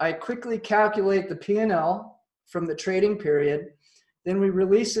 I quickly calculate the P&L from the trading period. Then we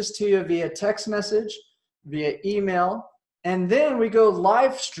release this to you via text message, via email, and then we go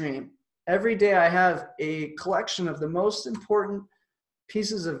live stream. Every day I have a collection of the most important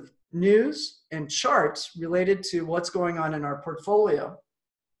pieces of news and charts related to what's going on in our portfolio.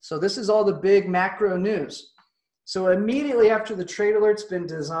 So this is all the big macro news. So immediately after the trade alert's been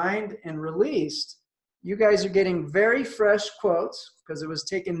designed and released, you guys are getting very fresh quotes because it was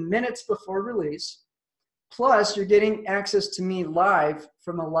taken minutes before release. Plus, you're getting access to me live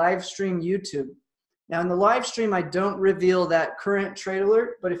from a live stream YouTube. Now, in the live stream, I don't reveal that current trade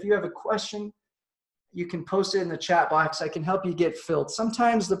alert, but if you have a question, you can post it in the chat box. I can help you get filled.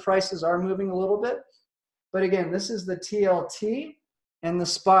 Sometimes the prices are moving a little bit, but again, this is the TLT and the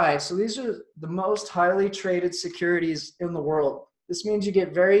SPY. So these are the most highly traded securities in the world. This means you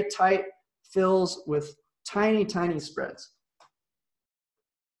get very tight fills with tiny, tiny spreads.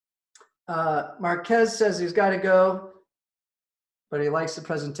 Marquez says he's got to go, but he likes the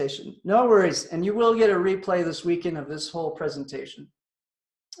presentation. No worries, and you will get a replay this weekend of this whole presentation.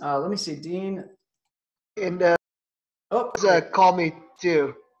 Let me see, Dean. And Okay. call me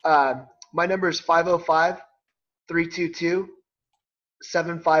too. My number is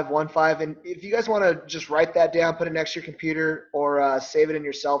 505-322-7515. And if you guys want to just write that down, put it next to your computer, or save it in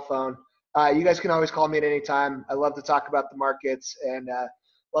your cell phone, you guys can always call me at any time. I love to talk about the markets and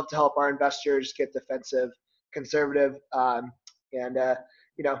love to help our investors get defensive, conservative, and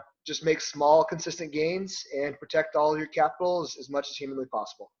just make small, consistent gains and protect all your capital as much as humanly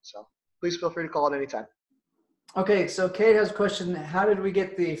possible. So please feel free to call at any time. Okay, so Kate has a question. How did we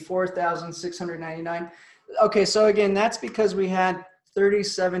get the 4,699? Okay, so again, that's because we had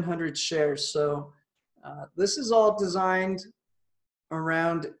 3,700 shares. So this is all designed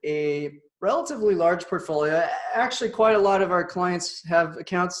around a relatively large portfolio. Actually, quite a lot of our clients have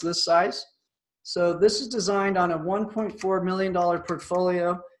accounts this size. So this is designed on a $1.4 million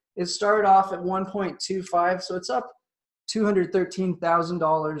portfolio. It started off at 1.25, so it's up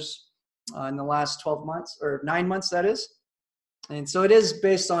 $213,000 in the last 12 months, or 9 months, that is. And so it is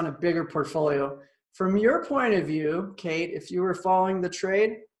based on a bigger portfolio. From your point of view, Kate, if you were following the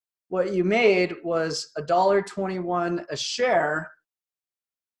trade, what you made was $1.21 a share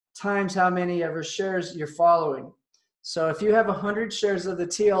times how many ever shares you're following. So if you have 100 shares of the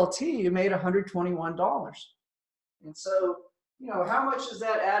TLT, you made $121. And so, how much does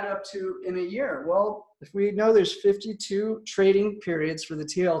that add up to in a year? Well, if we know there's 52 trading periods for the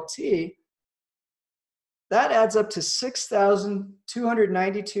TLT, that adds up to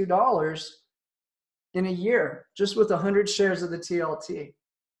 $6,292 in a year, just with 100 shares of the TLT.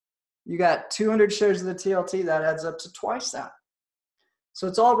 You got 200 shares of the TLT, that adds up to twice that. So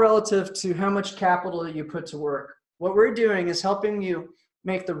it's all relative to how much capital you put to work. What we're doing is helping you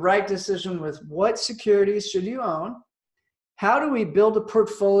make the right decision with what securities should you own. How do we build a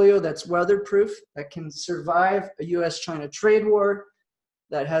portfolio that's weatherproof, that can survive a US-China trade war,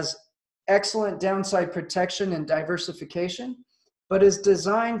 that has excellent downside protection and diversification, but is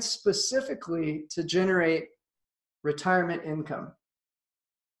designed specifically to generate retirement income.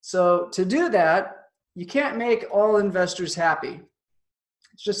 So to do that, you can't make all investors happy.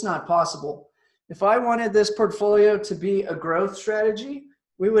 It's just not possible. If I wanted this portfolio to be a growth strategy,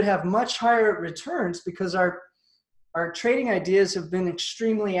 we would have much higher returns because our trading ideas have been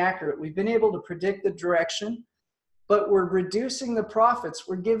extremely accurate. We've been able to predict the direction, but we're reducing the profits.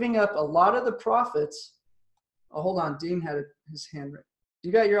 We're giving up a lot of the profits. Oh, hold on. Dean had his hand raised.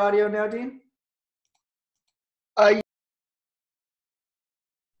 You got your audio now, Dean? Got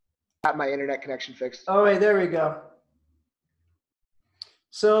my internet connection fixed. Oh, wait, there we go.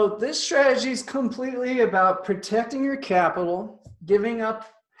 So this strategy is completely about protecting your capital, giving up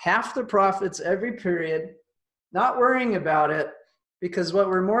half the profits every period, not worrying about it, because what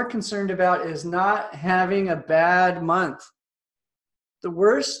we're more concerned about is not having a bad month. The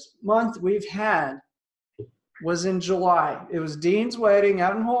worst month we've had was in July. It was Dean's wedding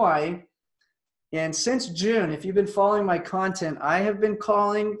out in Hawaii. And since June, if you've been following my content, I have been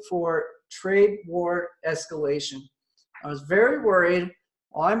calling for trade war escalation. I was very worried.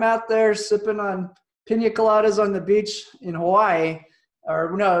 While I'm out there sipping on pina coladas on the beach in Hawaii,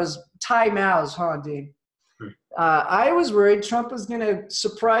 or no, it was Thai Mao's, huh, Dean? I was worried Trump was going to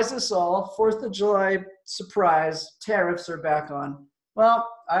surprise us all. 4th of July surprise, tariffs are back on. Well,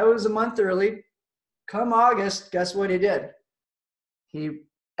 I was a month early. Come August, guess what he did? He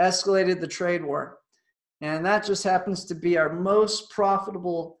escalated the trade war. And that just happens to be our most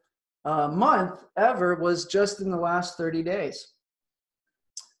profitable month ever, was just in the last 30 days.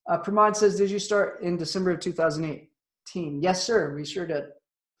 Pramod says, did you start in December of 2018? Yes, sir, we sure did.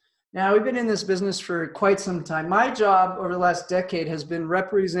 Now, we've been in this business for quite some time. My job over the last decade has been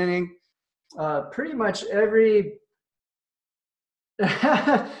representing pretty much every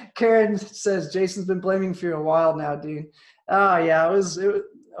Karen says, Jason's been blaming for a while now, dude. Oh, yeah, it was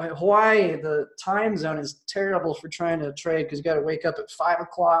Hawaii. The time zone is terrible for trying to trade because you got to wake up at 5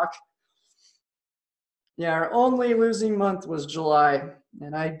 o'clock. Yeah, our only losing month was July,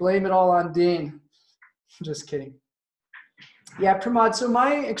 and I blame it all on Dean. Just kidding. Yeah, Pramod, so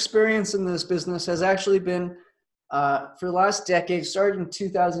my experience in this business has actually been for the last decade, started in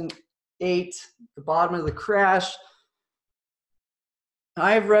 2008, the bottom of the crash.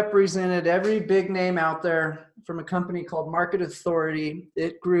 I've represented every big name out there from a company called Market Authority.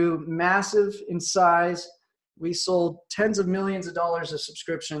 It grew massive in size. We sold tens of millions of dollars of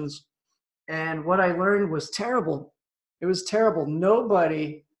subscriptions. And what I learned was terrible. It was terrible.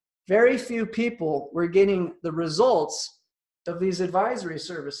 Very few people were getting the results of these advisory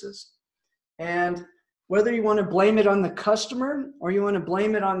services. And whether you want to blame it on the customer or you want to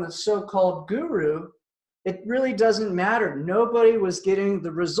blame it on the so-called guru, it really doesn't matter. Nobody was getting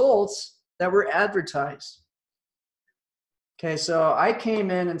the results that were advertised. Okay, so I came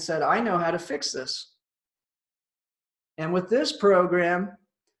in and said, I know how to fix this. And with this program,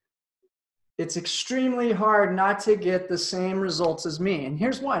 it's extremely hard not to get the same results as me. And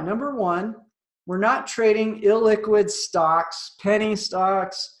here's why. Number one, we're not trading illiquid stocks, penny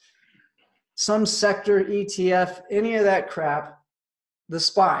stocks, some sector ETF, any of that crap. The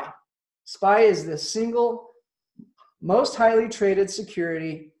SPY. SPY is the single most highly traded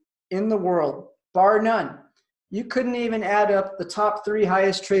security in the world, bar none. You couldn't even add up the top 3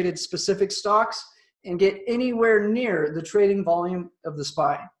 highest traded specific stocks and get anywhere near the trading volume of the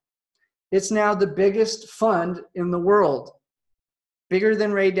SPY. It's now the biggest fund in the world, bigger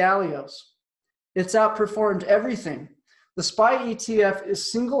than Ray Dalio's. It's outperformed everything. The SPY ETF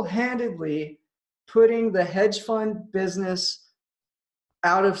is single-handedly putting the hedge fund business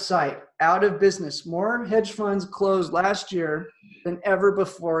out of sight, out of business. More hedge funds closed last year than ever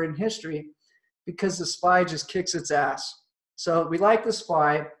before in history because the SPY just kicks its ass. So we like the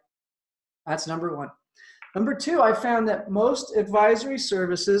SPY. That's number one. Number two, I found that most advisory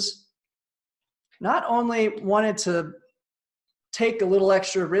services not only wanted to take a little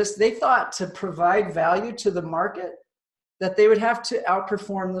extra risk, they thought to provide value to the market that they would have to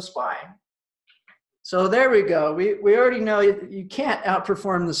outperform the SPY. So there we go. We already know you can't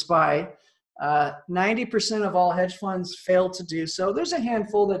outperform the SPY. 90% of all hedge funds fail to do so. There's a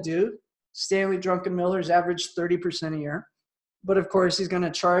handful that do. Stanley Druckenmiller's averaged 30% a year. But of course, he's going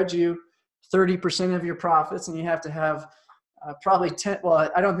to charge you 30% of your profits, and you have to have probably 10. Well,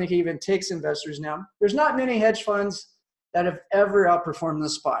 I don't think he even takes investors now. There's not many hedge funds that have ever outperformed the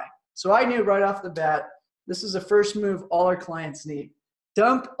SPY. So I knew right off the bat, this is the first move all our clients need.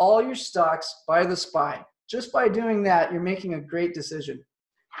 Dump all your stocks by the SPY. Just by doing that, you're making a great decision.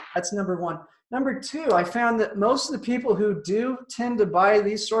 That's number one. Number two, I found that most of the people who do tend to buy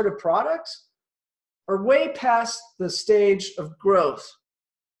these sort of products are way past the stage of growth.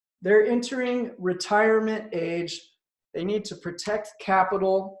 They're entering retirement age. They need to protect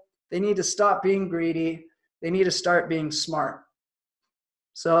capital. They need to stop being greedy. They need to start being smart.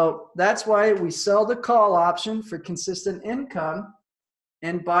 So that's why we sell the call option for consistent income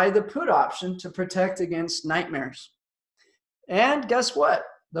and buy the put option to protect against nightmares. And guess what?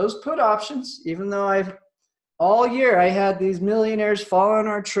 Those put options, even though all year I had these millionaires following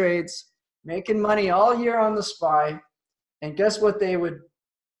our trades, making money all year on the SPY, and guess what they would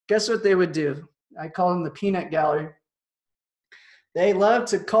do? I call them the peanut gallery. They love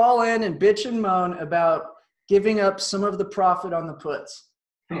to call in and bitch and moan about giving up some of the profit on the puts.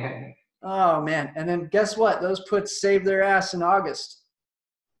 Oh man, and then guess what? Those puts saved their ass in August.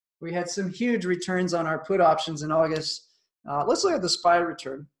 We had some huge returns on our put options in August. Let's look at the SPY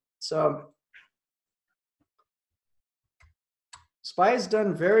return. So SPY has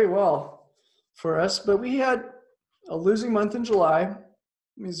done very well for us, but we had a losing month in July. Let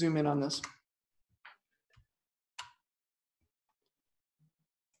me zoom in on this.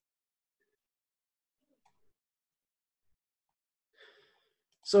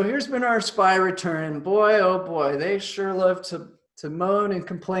 So here's been our SPY return. Boy, oh boy, they sure love to moan and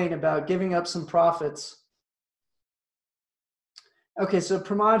complain about giving up some profits. Okay, so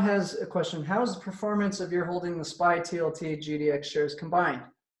Pramod has a question. How is the performance of your holding the SPY, TLT, GDX shares combined?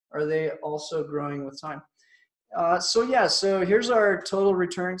 Are they also growing with time? So here's our total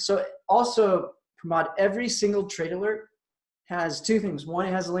return. So also, Pramod, every single trade alert has two things. One,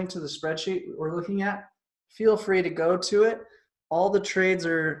 it has a link to the spreadsheet we're looking at. Feel free to go to it. All the tabs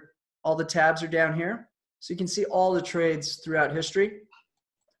are down here. So you can see all the trades throughout history.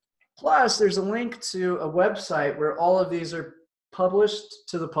 Plus, there's a link to a website where all of these are published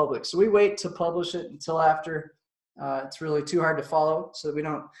to the public. So we wait to publish it until after it's really too hard to follow, so that we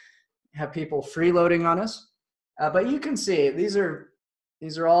don't have people freeloading on us. But you can see these are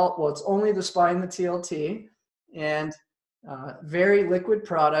all, well, it's only the SPY and the TLT, and very liquid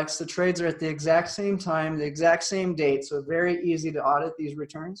products. The trades are at the exact same time, the exact same date, so very easy to audit these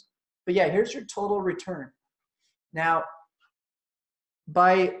returns. But yeah, here's your total return. Now,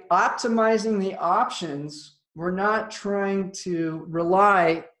 by optimizing the options, we're not trying to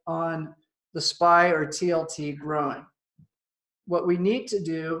rely on the SPY or TLT growing. What we need to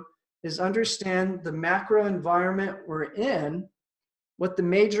do is understand the macro environment we're in, what the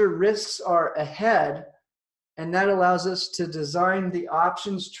major risks are ahead, and that allows us to design the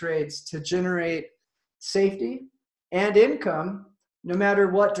options trades to generate safety and income no matter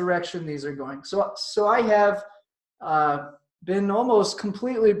what direction these are going. So I have been almost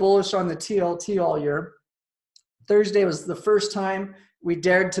completely bullish on the TLT all year. Thursday was the first time we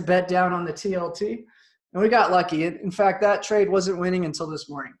dared to bet down on the TLT, and we got lucky. In fact, that trade wasn't winning until this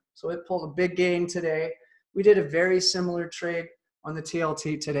morning. So it pulled a big gain today. We did a very similar trade on the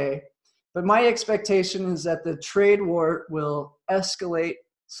TLT today. But my expectation is that the trade war will escalate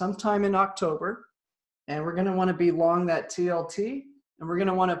sometime in October, and we're going to want to be long that TLT, and we're going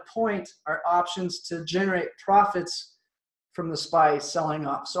to want to point our options to generate profits from the SPY selling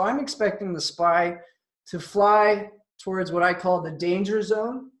off. So I'm expecting the SPY to fly towards what I call the danger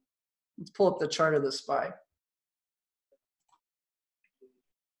zone. Let's pull up the chart of the SPY.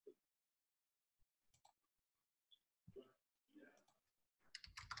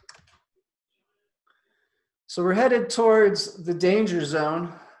 So we're headed towards the danger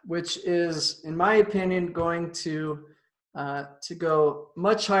zone, which is, in my opinion, going to go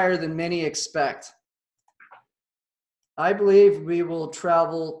much higher than many expect. I believe we will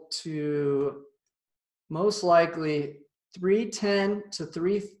travel to most likely 310 to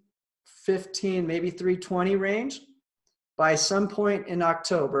 315, maybe 320 range by some point in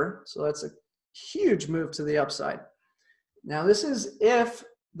October. So that's a huge move to the upside. Now, this is if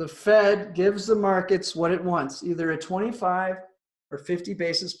the Fed gives the markets what it wants, either a 25 or 50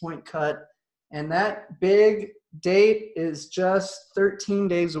 basis point cut. And that big date is just 13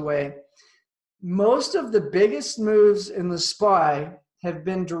 days away. Most of the biggest moves in the SPY have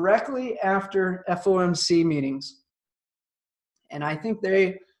been directly after FOMC meetings. And I think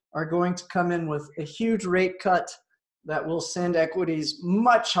they are going to come in with a huge rate cut that will send equities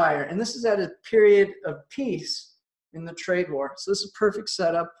much higher. And this is at a period of peace in the trade war. So this is a perfect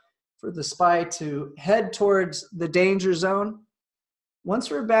setup for the SPY to head towards the danger zone.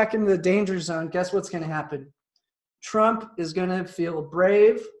 Once we're back in the danger zone, guess what's going to happen? Trump is going to feel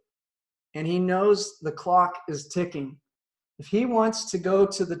brave, and he knows the clock is ticking. If he wants to go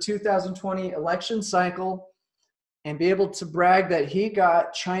to the 2020 election cycle and be able to brag that he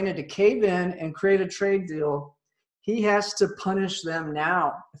got China to cave in and create a trade deal, he has to punish them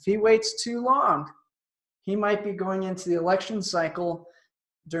now. If he waits too long, he might be going into the election cycle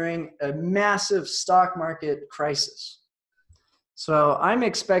during a massive stock market crisis. So I'm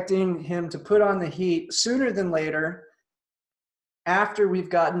expecting him to put on the heat sooner than later, after we've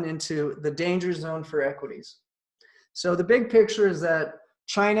gotten into the danger zone for equities. So the big picture is that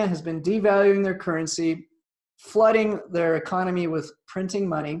China has been devaluing their currency, flooding their economy with printing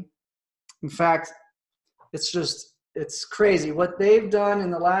money. In fact, it's crazy. What they've done in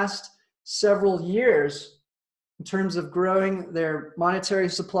the last several years in terms of growing their monetary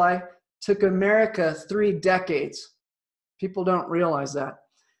supply took America 3 decades. People don't realize that.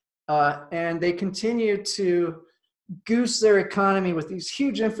 And they continue to goose their economy with these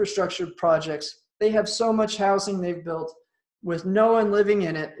huge infrastructure projects. They have so much housing they've built with no one living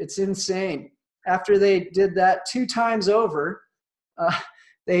in it. It's insane. After they did that 2 times over,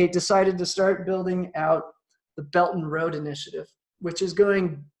 they decided to start building out the Belt and Road Initiative, which is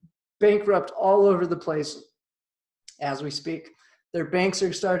going bankrupt all over the place as we speak. Their banks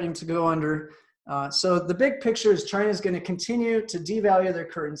are starting to go under. So the big picture is China is going to continue to devalue their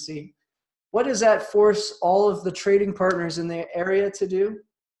currency. What does that force all of the trading partners in the area to do?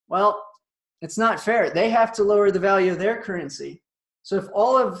 Well, it's not fair. They have to lower the value of their currency. So if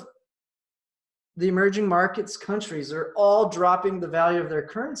all of the emerging markets countries are all dropping the value of their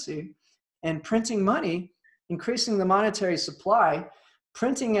currency and printing money, increasing the monetary supply,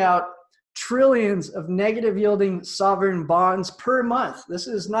 printing out trillions of negative yielding sovereign bonds per month. This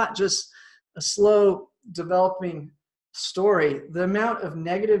is not just a slow developing story. The amount of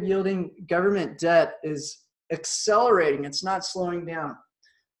negative yielding government debt is accelerating. It's not slowing down.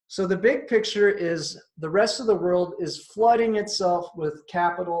 So the big picture is the rest of the world is flooding itself with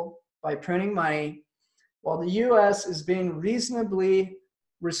capital by printing money, while the US is being reasonably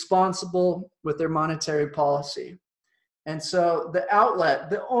responsible with their monetary policy. And so the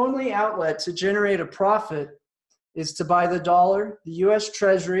only outlet to generate a profit is to buy the dollar, the US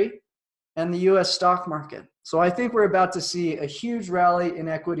Treasury, and the US stock market. So I think we're about to see a huge rally in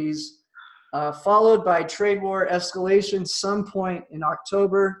equities, followed by trade war escalation some point in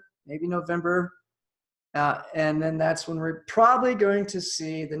October, maybe November. And then that's when we're probably going to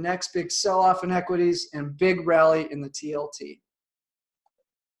see the next big sell-off in equities and big rally in the TLT.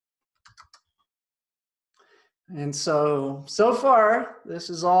 And so far, this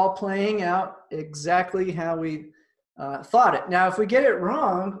is all playing out exactly how we thought it. Now, if we get it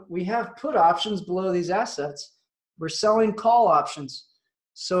wrong, we have put options below these assets. We're selling call options.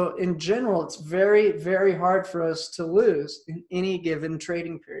 So in general, it's very, very hard for us to lose in any given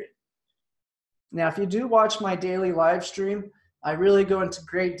trading period. Now, if you do watch my daily live stream, I really go into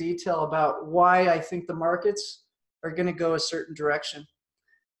great detail about why I think the markets are going to go a certain direction.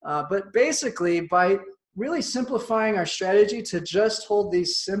 But basically, by really simplifying our strategy to just hold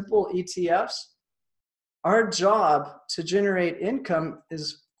these simple ETFs, our job to generate income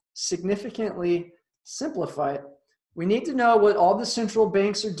is significantly simplified. We need to know what all the central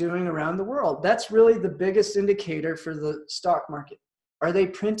banks are doing around the world. That's really the biggest indicator for the stock market. Are they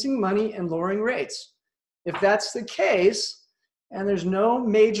printing money and lowering rates? If that's the case, and there's no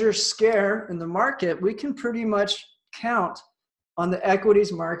major scare in the market, we can pretty much count on the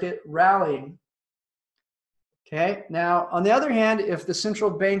equities market rallying. Okay, now on the other hand, if the central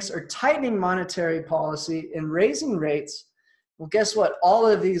banks are tightening monetary policy and raising rates, well, guess what? All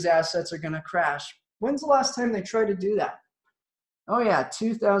of these assets are going to crash. When's the last time they tried to do that? Oh yeah,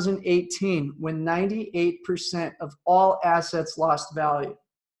 2018, when 98% of all assets lost value.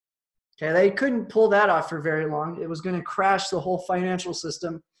 Okay, they couldn't pull that off for very long. It was going to crash the whole financial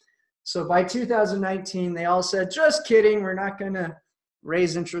system. So by 2019, they all said, just kidding, we're not going to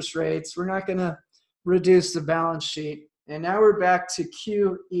raise interest rates. We're not going to reduce the balance sheet. And now we're back to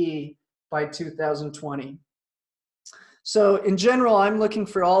QE by 2020. So in general, I'm looking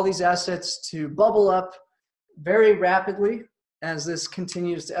for all these assets to bubble up very rapidly as this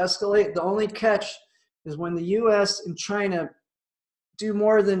continues to escalate. The only catch is when the US and China do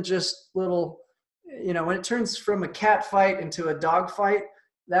more than just little, when it turns from a cat fight into a dog fight,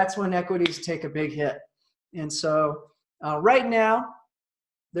 that's when equities take a big hit. And so right now,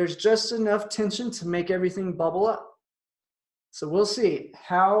 there's just enough tension to make everything bubble up. So we'll see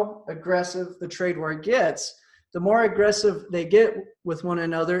how aggressive the trade war gets. The more aggressive they get with one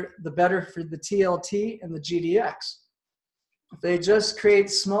another, the better for the TLT and the GDX. If they just create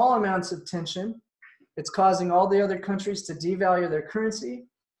small amounts of tension, it's causing all the other countries to devalue their currency,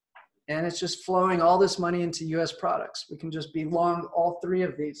 and it's just flowing all this money into US products. We can just be long all three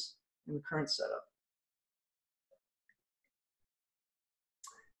of these in the current setup.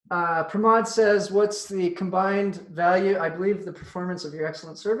 Pramod says, what's the combined value? I believe the performance of your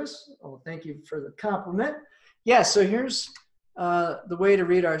excellent service. Oh, thank you for the compliment. Yeah, so here's the way to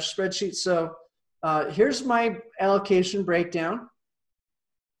read our spreadsheet. So here's my allocation breakdown.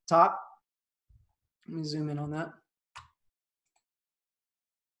 Top. Let me zoom in on that.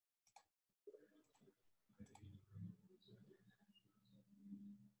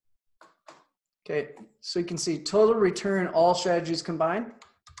 Okay, so you can see total return, all strategies combined.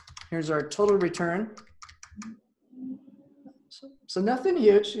 Here's our total return. So nothing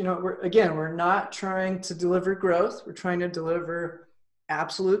huge. We're not trying to deliver growth. We're trying to deliver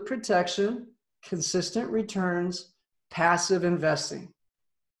absolute protection, consistent returns, passive investing.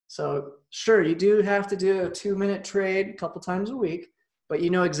 So sure, you do have to do a 2-minute trade a couple times a week, but you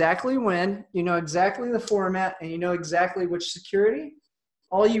know exactly when, you know exactly the format, and you know exactly which security.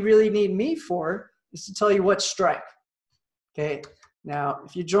 All you really need me for is to tell you what strike. Okay. Now,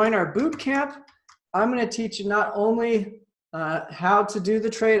 if you join our boot camp, I'm going to teach you not only how to do the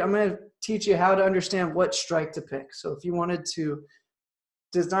trade, I'm going to teach you how to understand what strike to pick. So if you wanted to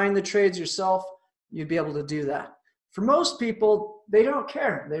design the trades yourself, you'd be able to do that. For most people, they don't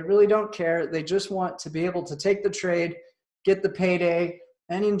care. They really don't care. They just want to be able to take the trade, get the payday,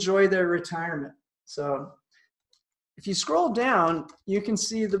 and enjoy their retirement. So if you scroll down, you can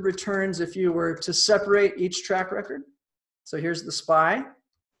see the returns if you were to separate each track record. So here's the SPY.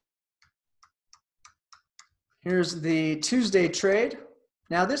 Here's the Tuesday trade.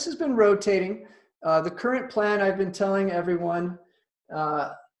 Now, this has been rotating. The current plan, I've been telling everyone,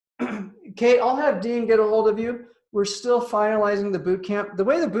 Kate, I'll have Dean get a hold of you. We're still finalizing the boot camp. The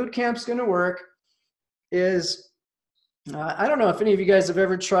way the boot camp's going to work is, I don't know if any of you guys have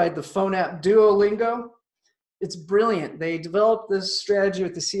ever tried the phone app Duolingo. It's brilliant. They developed this strategy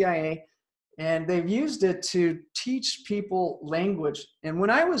with the CIA, and they've used it to teach people language. And when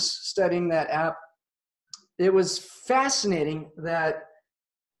I was studying that app, it was fascinating that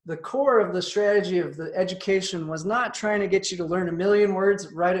the core of the strategy of the education was not trying to get you to learn 1,000,000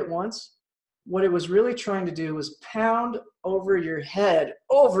 words right at once. What it was really trying to do was pound over your head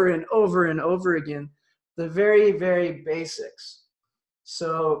over and over and over again the very, very basics.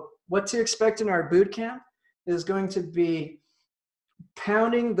 So what to expect in our boot camp is going to be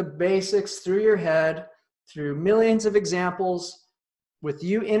pounding the basics through your head, through millions of examples, with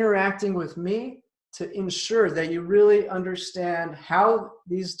you interacting with me to ensure that you really understand how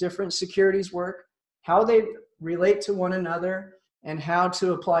these different securities work, how they relate to one another, and how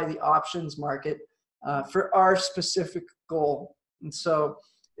to apply the options market for our specific goal. And so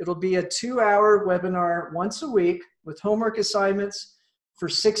it'll be a 2-hour webinar once a week with homework assignments for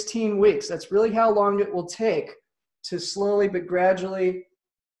 16 weeks. That's really how long it will take to slowly but gradually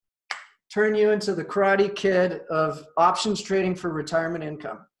turn you into the Karate Kid of options trading for retirement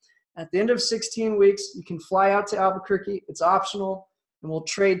income. At the end of 16 weeks, you can fly out to Albuquerque. It's optional, and we'll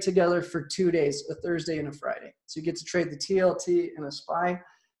trade together for 2 days, a Thursday and a Friday. So you get to trade the TLT and a SPY,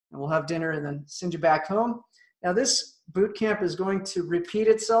 and we'll have dinner and then send you back home. Now, this boot camp is going to repeat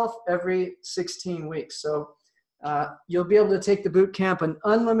itself every 16 weeks. So you'll be able to take the boot camp an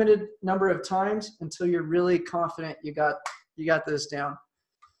unlimited number of times until you're really confident you got this down.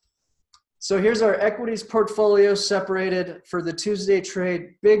 So here's our equities portfolio separated for the Tuesday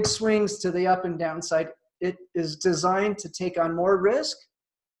trade. Big swings to the up and downside. It is designed to take on more risk,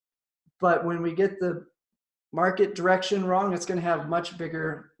 but when we get the market direction wrong, it's going to have much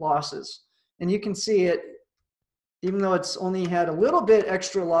bigger losses. And you can see it, even though it's only had a little bit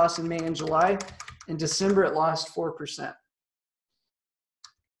extra loss in May and July, in December it lost 4%.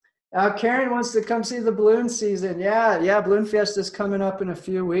 Karen wants to come see the balloon season. Yeah, Balloon Fiesta is coming up in a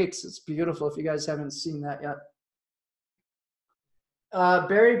few weeks. It's beautiful if you guys haven't seen that yet.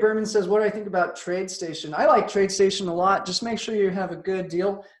 Barry Berman says, what do I think about TradeStation? I like TradeStation a lot. Just make sure you have a good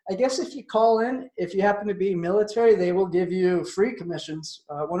deal. I guess if you call in, if you happen to be military, they will give you free commissions.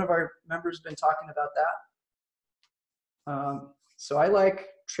 One of our members has been talking about that. So I like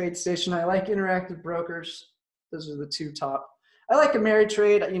TradeStation. I like Interactive Brokers. Those are the two top. I like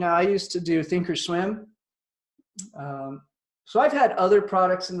Ameritrade. You know, I used to do Thinkorswim. So I've had other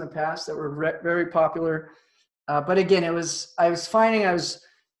products in the past that were very popular. But again, I was finding I was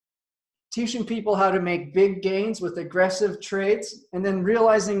teaching people how to make big gains with aggressive trades, and then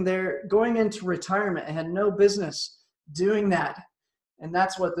realizing they're going into retirement and had no business doing that. And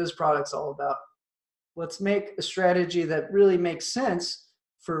that's what this product's all about. Let's make a strategy that really makes sense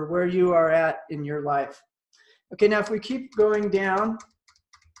for where you are at in your life. Okay, now if we keep going down,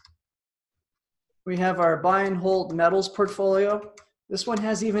 we have our buy and hold metals portfolio. This one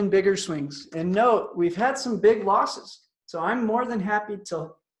has even bigger swings. And note, we've had some big losses. So I'm more than happy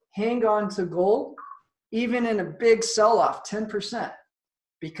to hang on to gold, even in a big sell-off, 10%,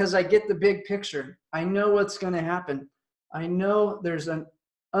 because I get the big picture. I know what's going to happen. I know there's an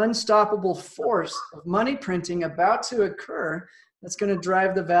unstoppable force of money printing about to occur that's going to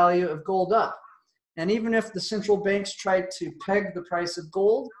drive the value of gold up. And even if the central banks try to peg the price of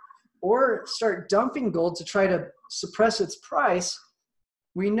gold or start dumping gold to try to suppress its price,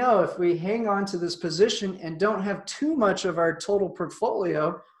 we know if we hang on to this position and don't have too much of our total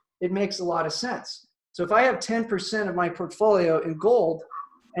portfolio, it makes a lot of sense. So if I have 10% of my portfolio in gold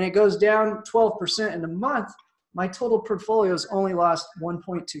and it goes down 12% in a month, my total portfolio has only lost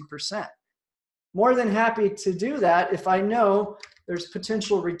 1.2%. More than happy to do that if I know there's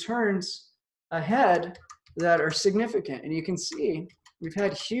potential returns ahead that are significant. And you can see we've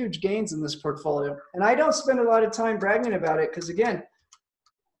had huge gains in this portfolio. And I don't spend a lot of time bragging about it because, again,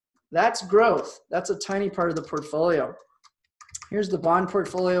 that's growth. That's a tiny part of the portfolio. Here's the bond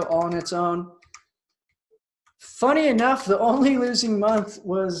portfolio all on its own. Funny enough, the only losing month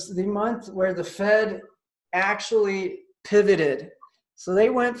was the month where the Fed actually pivoted. So they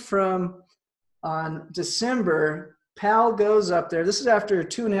went from, on December, Powell goes up there. This is after a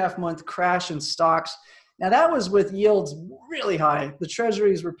 2.5-month crash in stocks. Now that was with yields really high. The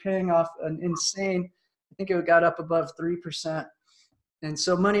treasuries were paying off an insane, I think it got up above 3%. And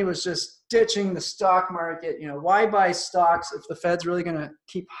so money was just ditching the stock market. You know, why buy stocks if the Fed's really going to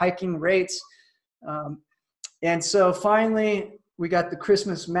keep hiking rates? And so finally, we got the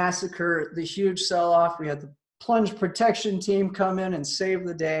Christmas massacre, the huge sell-off. We had the plunge protection team come in and save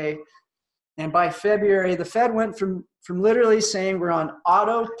the day. And by February, the Fed went from literally saying we're on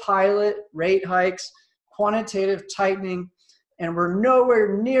autopilot rate hikes, quantitative tightening, and we're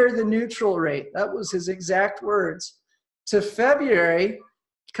nowhere near the neutral rate. That was his exact words. To February,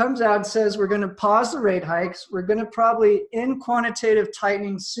 comes out and says we're going to pause the rate hikes. We're going to probably end quantitative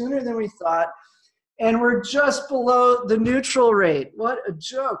tightening sooner than we thought. And we're just below the neutral rate. What a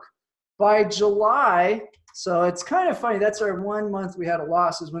joke. By July, so it's kind of funny. That's our 1 month we had a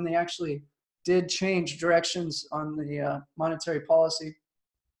loss is when they actually did change directions on the monetary policy.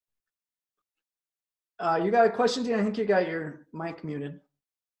 You got a question, Dean? I think you got your mic muted.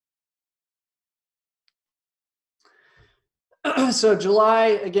 So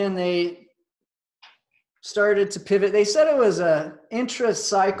July, again, they started to pivot. They said it was a interest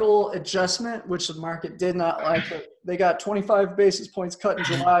cycle adjustment, which the market did not like. But they got 25 basis points cut in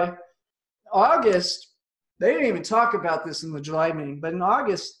July. August, they didn't even talk about this in the July meeting, but in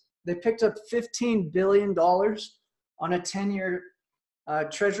August, they picked up $15 billion on a 10-year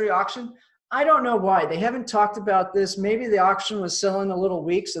treasury auction. I don't know why. They haven't talked about this. Maybe the auction was selling a little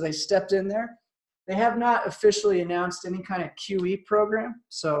weak, so they stepped in there. They have not officially announced any kind of QE program.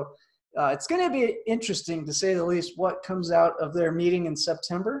 So it's going to be interesting, to say the least, what comes out of their meeting in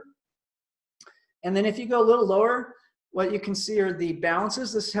September. And then if you go a little lower, what you can see are the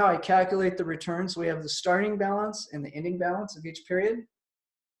balances. This is how I calculate the returns. We have the starting balance and the ending balance of each period.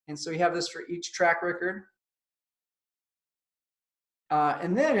 And so we have this for each track record.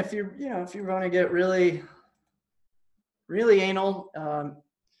 And then if you want to get really anal,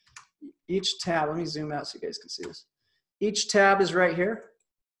 each tab, let me zoom out so you guys can see this. Each tab is right here.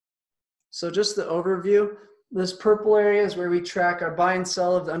 So just the overview, this purple area is where we track our buy and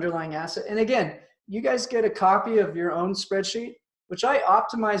sell of the underlying asset. And again, you guys get a copy of your own spreadsheet, which I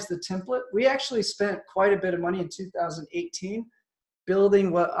optimized the template. We actually spent quite a bit of money in 2018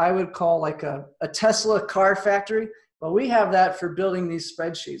 building what I would call like a Tesla car factory. But we have that for building these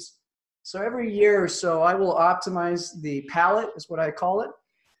spreadsheets. So every year or so, I will optimize the palette, is what I call it.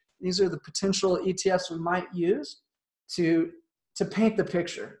 These are the potential ETFs we might use to paint the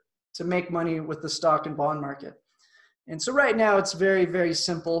picture, to make money with the stock and bond market. And so right now it's very, very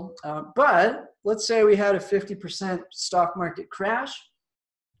simple. But let's say we had a 50% stock market crash.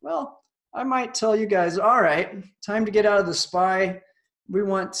 Well, I might tell you guys, all right, time to get out of the SPY. We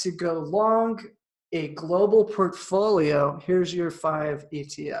want to go long a global portfolio. Here's your 5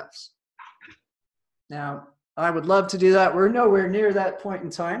 ETFs. Now, I would love to do that. We're nowhere near that point in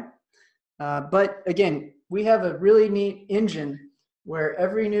time. But again, we have a really neat engine where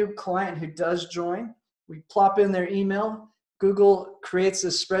every new client who does join, we plop in their email. Google creates a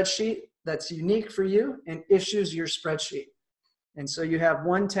spreadsheet that's unique for you and issues your spreadsheet. And so you have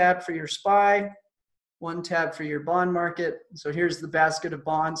one tab for your SPY, one tab for your bond market. So here's the basket of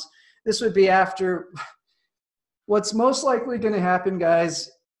bonds. This would be after what's most likely going to happen, guys.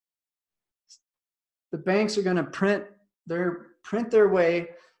 The banks are going to print their way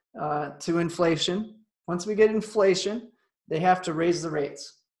to inflation. Once we get inflation, they have to raise the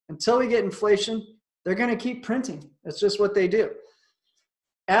rates. Until we get inflation, they're going to keep printing. That's just what they do.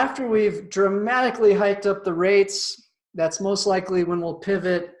 After we've dramatically hiked up the rates, that's most likely when we'll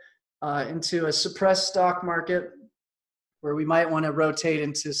pivot into a suppressed stock market where we might want to rotate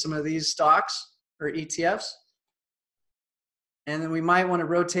into some of these stocks or ETFs. And then we might want to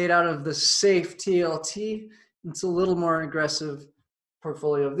rotate out of the safe TLT into a little more aggressive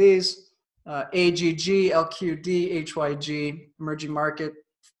portfolio of these. AGG, LQD, HYG, emerging market,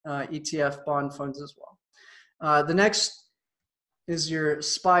 ETF bond funds as well. The next is your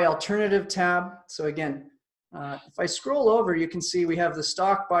SPY alternative tab. So again, if I scroll over, you can see we have the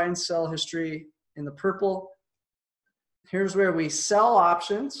stock buy and sell history in the purple. Here's where we sell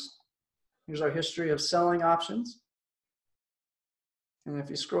options. Here's our history of selling options. And if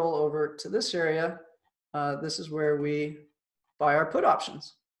you scroll over to this area, this is where we buy our put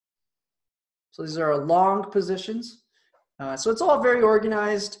options. So these are our long positions. So it's all very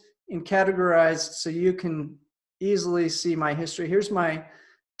organized and categorized so you can easily see my history. Here's my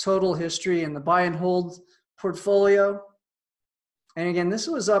total history in the buy and hold portfolio. And again, this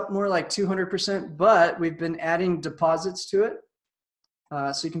was up more like 200%, but we've been adding deposits to it.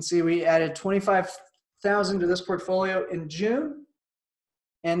 So you can see we added 25,000 to this portfolio in June.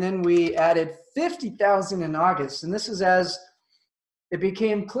 And then we added 50,000 in August. And this is as it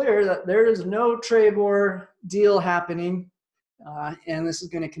became clear that there is no trade war deal happening. And this is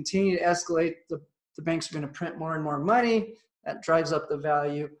going to continue to escalate. The banks are going to print more and more money. That drives up the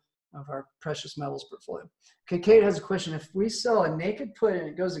value of our precious metals portfolio. Okay, Kate has a question. If we sell a naked put and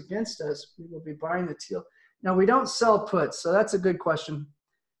it goes against us, we will be buying the teal. Now, we don't sell puts, so that's a good question.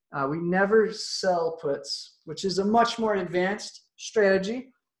 We never sell puts, which is a much more advanced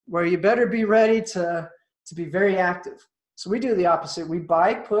strategy where you better be ready to be very active. So we do the opposite. We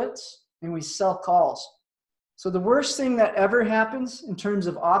buy puts and we sell calls. So the worst thing that ever happens in terms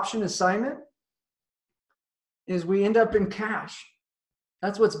of option assignment is we end up in cash.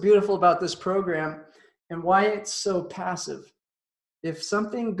 That's what's beautiful about this program and why it's so passive. If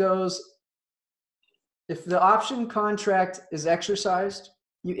the option contract is exercised,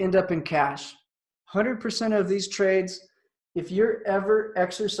 you end up in cash. 100% of these trades, if you're ever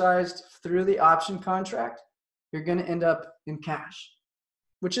exercised through the option contract, you're going to end up in cash,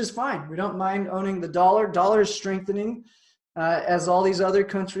 which is fine. We don't mind owning the dollar. Dollar is strengthening as all these other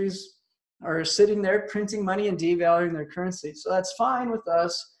countries are sitting there printing money and devaluing their currency. So that's fine with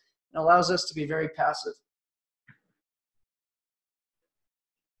us. It allows us to be very passive.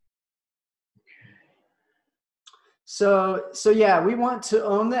 So yeah, we want to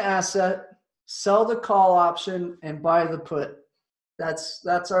own the asset, sell the call option, and buy the put.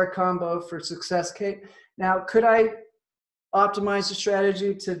 That's our combo for success, Kate. Now, could I optimize the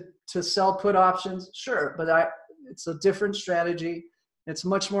strategy to sell put options? Sure, but it's a different strategy. It's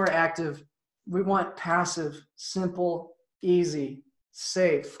much more active. We want passive, simple, easy,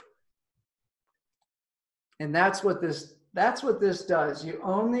 safe. And that's what this does. You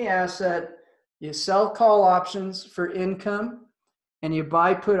own the asset, you sell call options for income, and you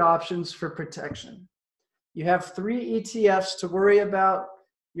buy put options for protection. You have 3 ETFs to worry about.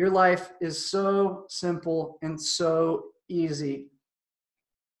 Your life is so simple and so easy.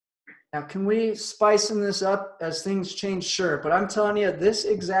 Now, can we spice this up as things change? Sure, but I'm telling you, this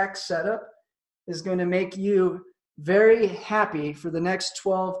exact setup is going to make you very happy for the next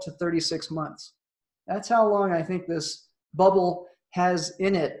 12 to 36 months. That's how long I think this bubble has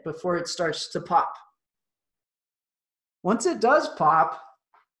in it before it starts to pop. Once it does pop,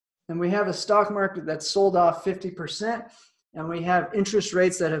 and we have a stock market that's sold off 50%, and we have interest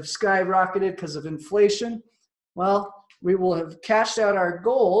rates that have skyrocketed because of inflation, well, we will have cashed out our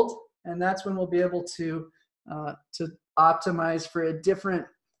gold, and that's when we'll be able to optimize for a different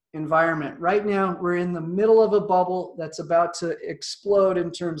environment. Right now, we're in the middle of a bubble that's about to explode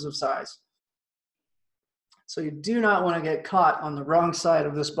in terms of size. So you do not want to get caught on the wrong side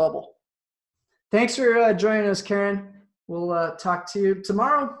of this bubble. Thanks for joining us, Karen. We'll talk to you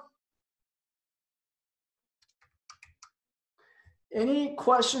tomorrow. Any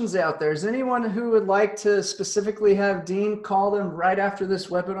questions out there? Is anyone who would like to specifically have Dean call them right after this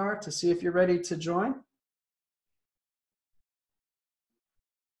webinar to see if you're ready to join?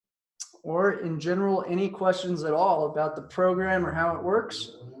 Or in general, any questions at all about the program or how it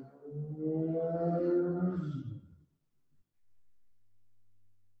works?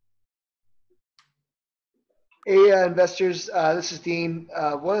 Hey, investors, this is Dean.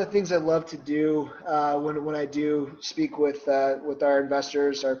 One of the things I love to do when I do speak with our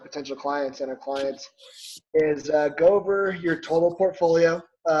investors, our potential clients, and our clients is go over your total portfolio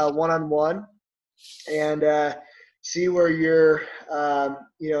one-on-one and see where you're,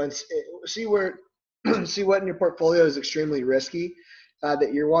 and see where see what in your portfolio is extremely risky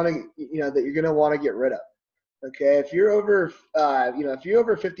that you're going to want to get rid of. Okay, if you're over, if you're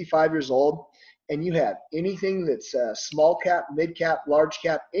over 55 years old and you have anything that's small cap, mid cap, large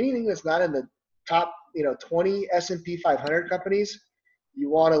cap, anything that's not in the top, 20 S&P 500 companies, you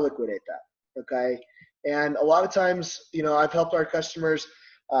want to liquidate that. Okay, and a lot of times, I've helped our customers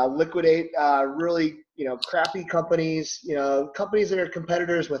liquidate really, crappy companies, companies that are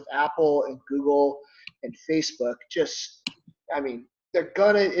competitors with Apple and Google and Facebook. They're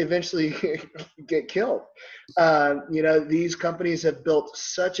gonna eventually get killed. These companies have built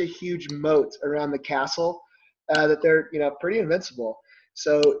such a huge moat around the castle that they're, pretty invincible.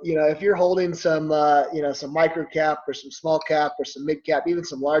 So, if you're holding some, some micro cap or some small cap or some mid cap, even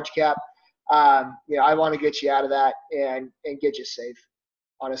some large cap, I want to get you out of that and get you safe,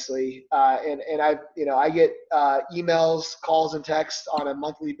 honestly. And I get emails, calls, and texts on a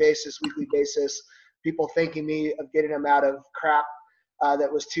monthly basis, weekly basis, people thanking me of getting them out of crap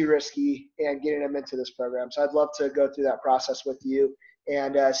that was too risky and getting them into this program. So I'd love to go through that process with you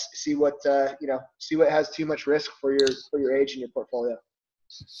and see what has too much risk for your age and your portfolio.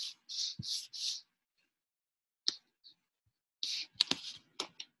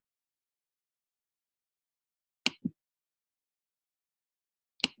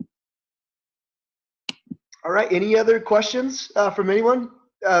 All right. Any other questions from anyone?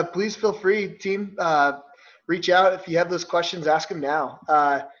 Please feel free, team. Reach out if you have those questions. Ask them now.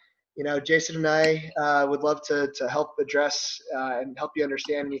 you know, Jason and I would love to help address and help you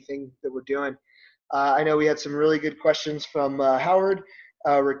understand anything that we're doing. I know we had some really good questions from Howard,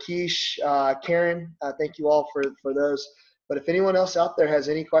 Rakesh, Karen. Thank you all for those. But if anyone else out there has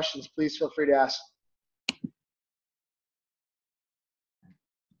any questions, please feel free to ask.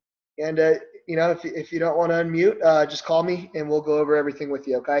 And, you know, if you don't want to unmute, just call me and we'll go over everything with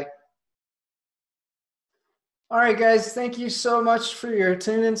you, okay? All right, guys, thank you so much for your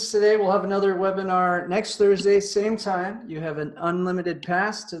attendance today. We'll have another webinar next Thursday, same time. You have an unlimited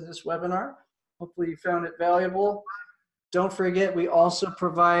pass to this webinar. Hopefully you found it valuable. Don't forget, we also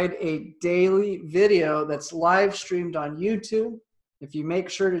provide a daily video that's live streamed on YouTube. If you make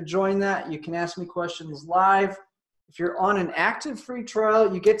sure to join that, you can ask me questions live. If you're on an active free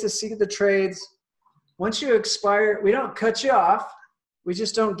trial, you get to see the trades. Once you expire, we don't cut you off. We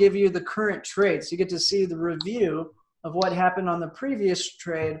just don't give you the current trades. You get to see the review of what happened on the previous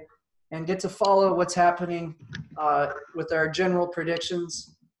trade and get to follow what's happening with our general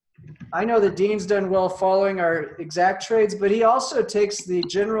predictions. I know that Dean's done well following our exact trades, but he also takes the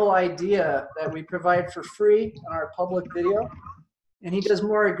general idea that we provide for free on our public video, and he does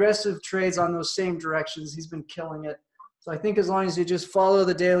more aggressive trades on those same directions. He's been killing it. So I think as long as you just follow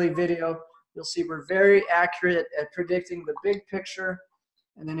the daily video, you'll see we're very accurate at predicting the big picture.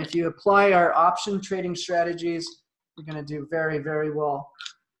 And then if you apply our option trading strategies, you're going to do very, very well.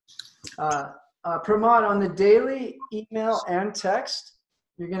 Pramod, on the daily email and text,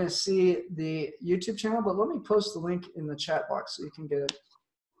 you're going to see the YouTube channel, but let me post the link in the chat box so you can get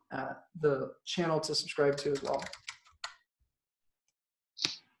the channel to subscribe to as well.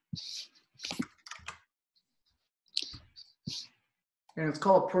 And it's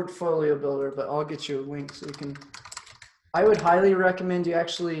called Portfolio Builder, but I'll get you a link so you can. I would highly recommend you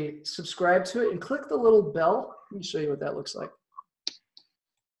actually subscribe to it and click the little bell. Let me show you what that looks like.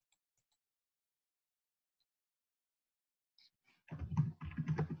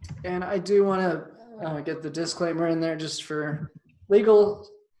 And I do want to get the disclaimer in there just for legal.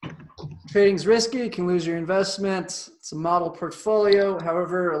 Trading's risky. You can lose your investment. It's a model portfolio.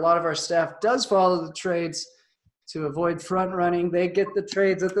 However, a lot of our staff does follow the trades to avoid front running. They get the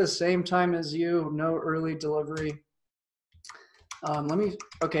trades at the same time as you. No early delivery.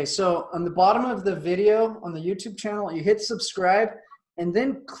 Okay, so on the bottom of the video on the YouTube channel, you hit subscribe and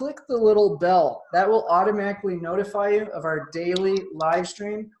then click the little bell. That will automatically notify you of our daily live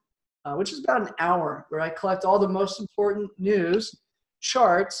stream, which is about an hour, where I collect all the most important news,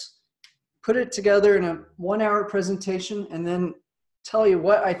 charts, put it together in a 1-hour presentation, and then tell you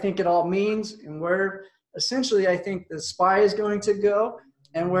what I think it all means and where essentially I think the SPY is going to go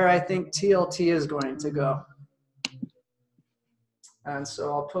and where I think TLT is going to go. And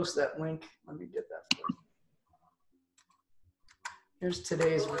so I'll post that link. Let me get that for you. Here's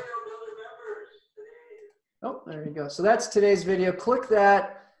today's. Oh, there you go. So that's today's video. Click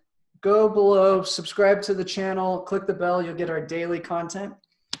that. Go below, subscribe to the channel, click the bell. You'll get our daily content.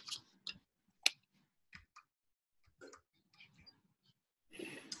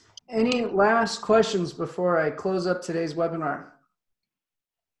 Any last questions before I close up today's webinar?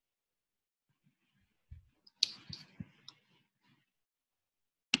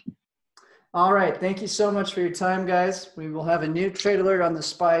 All right, thank you so much for your time, guys. We will have a new trade alert on the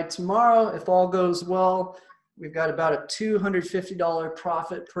SPY tomorrow. If all goes well, we've got about a $250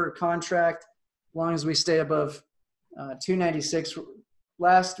 profit per contract, as long as we stay above 296.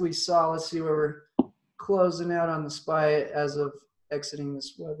 Last we saw, let's see where we're closing out on the SPY as of exiting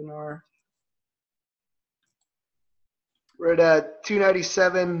this webinar. We're at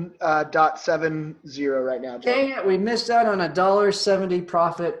 297.70 right now, Joe. Dang it, we missed out on a $1.70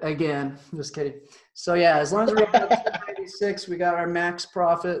 profit again. Just kidding. So yeah, as long as we're above 296, we got our max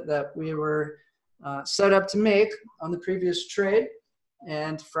profit that we were set up to make on the previous trade.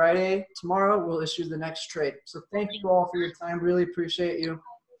 And Friday, tomorrow, we'll issue the next trade. So thank you all for your time. Really appreciate you.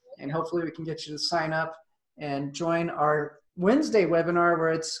 And hopefully we can get you to sign up and join our Wednesday webinar,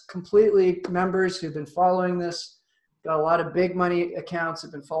 where it's completely members who've been following this. Got a lot of big money accounts,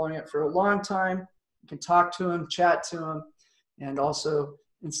 have been following it for a long time. You can talk to them, chat to them. And also,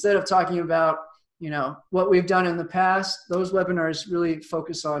 instead of talking about, you know, what we've done in the past, those webinars really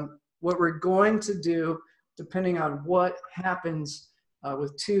focus on what we're going to do depending on what happens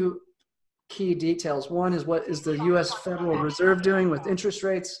with two key details. One is what is the U.S. Federal Reserve doing with interest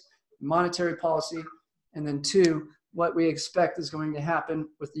rates, monetary policy, and then two, what we expect is going to happen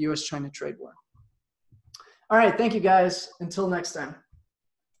with the U.S.-China trade war. All right, thank you guys. Until next time.